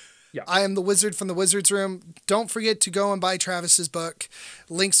 Yeah. I am the wizard from the Wizard's Room. Don't forget to go and buy Travis's book.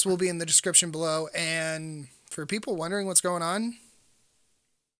 Links will be in the description below. And for people wondering what's going on,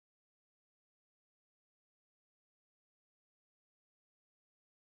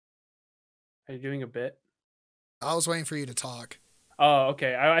 Are you doing a bit? I was waiting for you to talk. Oh,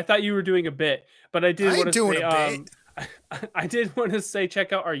 okay. I thought you were doing a bit, but I did want to say I did want to say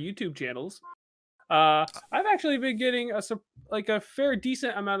check out our YouTube channels. I've actually been getting a fair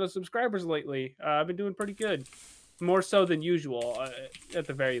decent amount of subscribers lately. I've been doing pretty good, more so than usual, at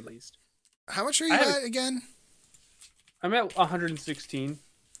the very least. How much are you at again? I'm at 116.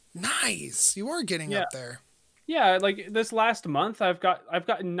 Nice, you are getting up there. Yeah, like this last month, I've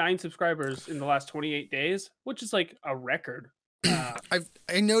gotten 9 subscribers in the last 28 days, which is like a record.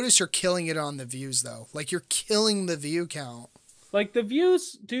 I noticed you're killing it on the views though. Like you're killing the view count. Like the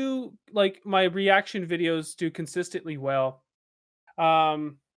views do, like my reaction videos do consistently well.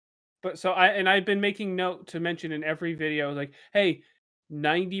 But so I've been making note to mention in every video, like, hey,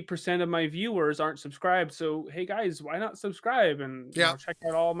 90% of my viewers aren't subscribed. So hey guys, why not subscribe and check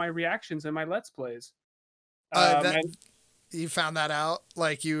out all my reactions and my Let's Plays. You found that out?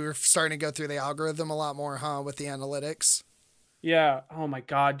 Like you were starting to go through the algorithm a lot more, huh? With the analytics. Yeah. Oh my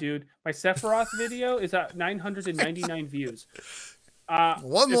god, dude. My Sephiroth video is at 999 views.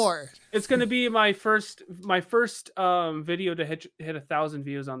 One more. It's gonna be my first video to hit 1,000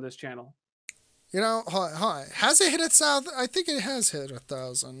 views on this channel. Has it hit 1,000? I think it has hit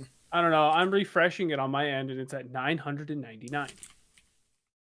 1,000. I don't know. I'm refreshing it on my end, and it's at 999.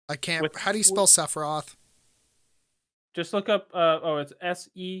 I can't. How do you spell Sephiroth? Just look up. It's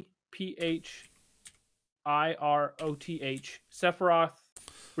Sephiroth. Sephiroth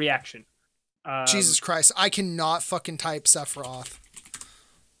reaction. Jesus Christ! I cannot fucking type Sephiroth.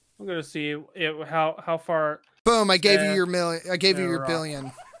 I'm gonna see how far. Boom! I gave you your million. I gave you your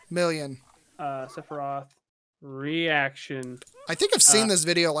million. Sephiroth reaction. I think I've seen this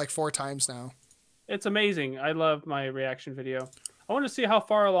video like 4 times now. It's amazing. I love my reaction video. I want to see how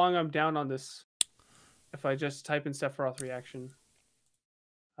far along I'm down on this. If I just type in Sephiroth reaction.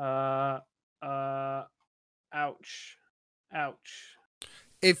 Ouch.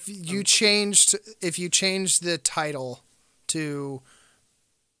 If you changed the title to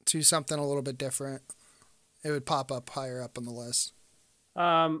something a little bit different, it would pop up higher up on the list.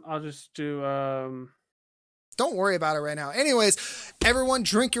 I'll just do Don't worry about it right now. Anyways, everyone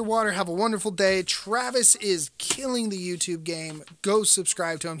drink your water. Have a wonderful day. Travis is killing the YouTube game. Go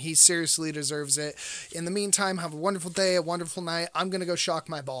subscribe to him. He seriously deserves it. In the meantime, have a wonderful day, a wonderful night. I'm going to go shock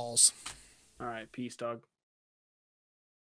my balls. All right. Peace, dog.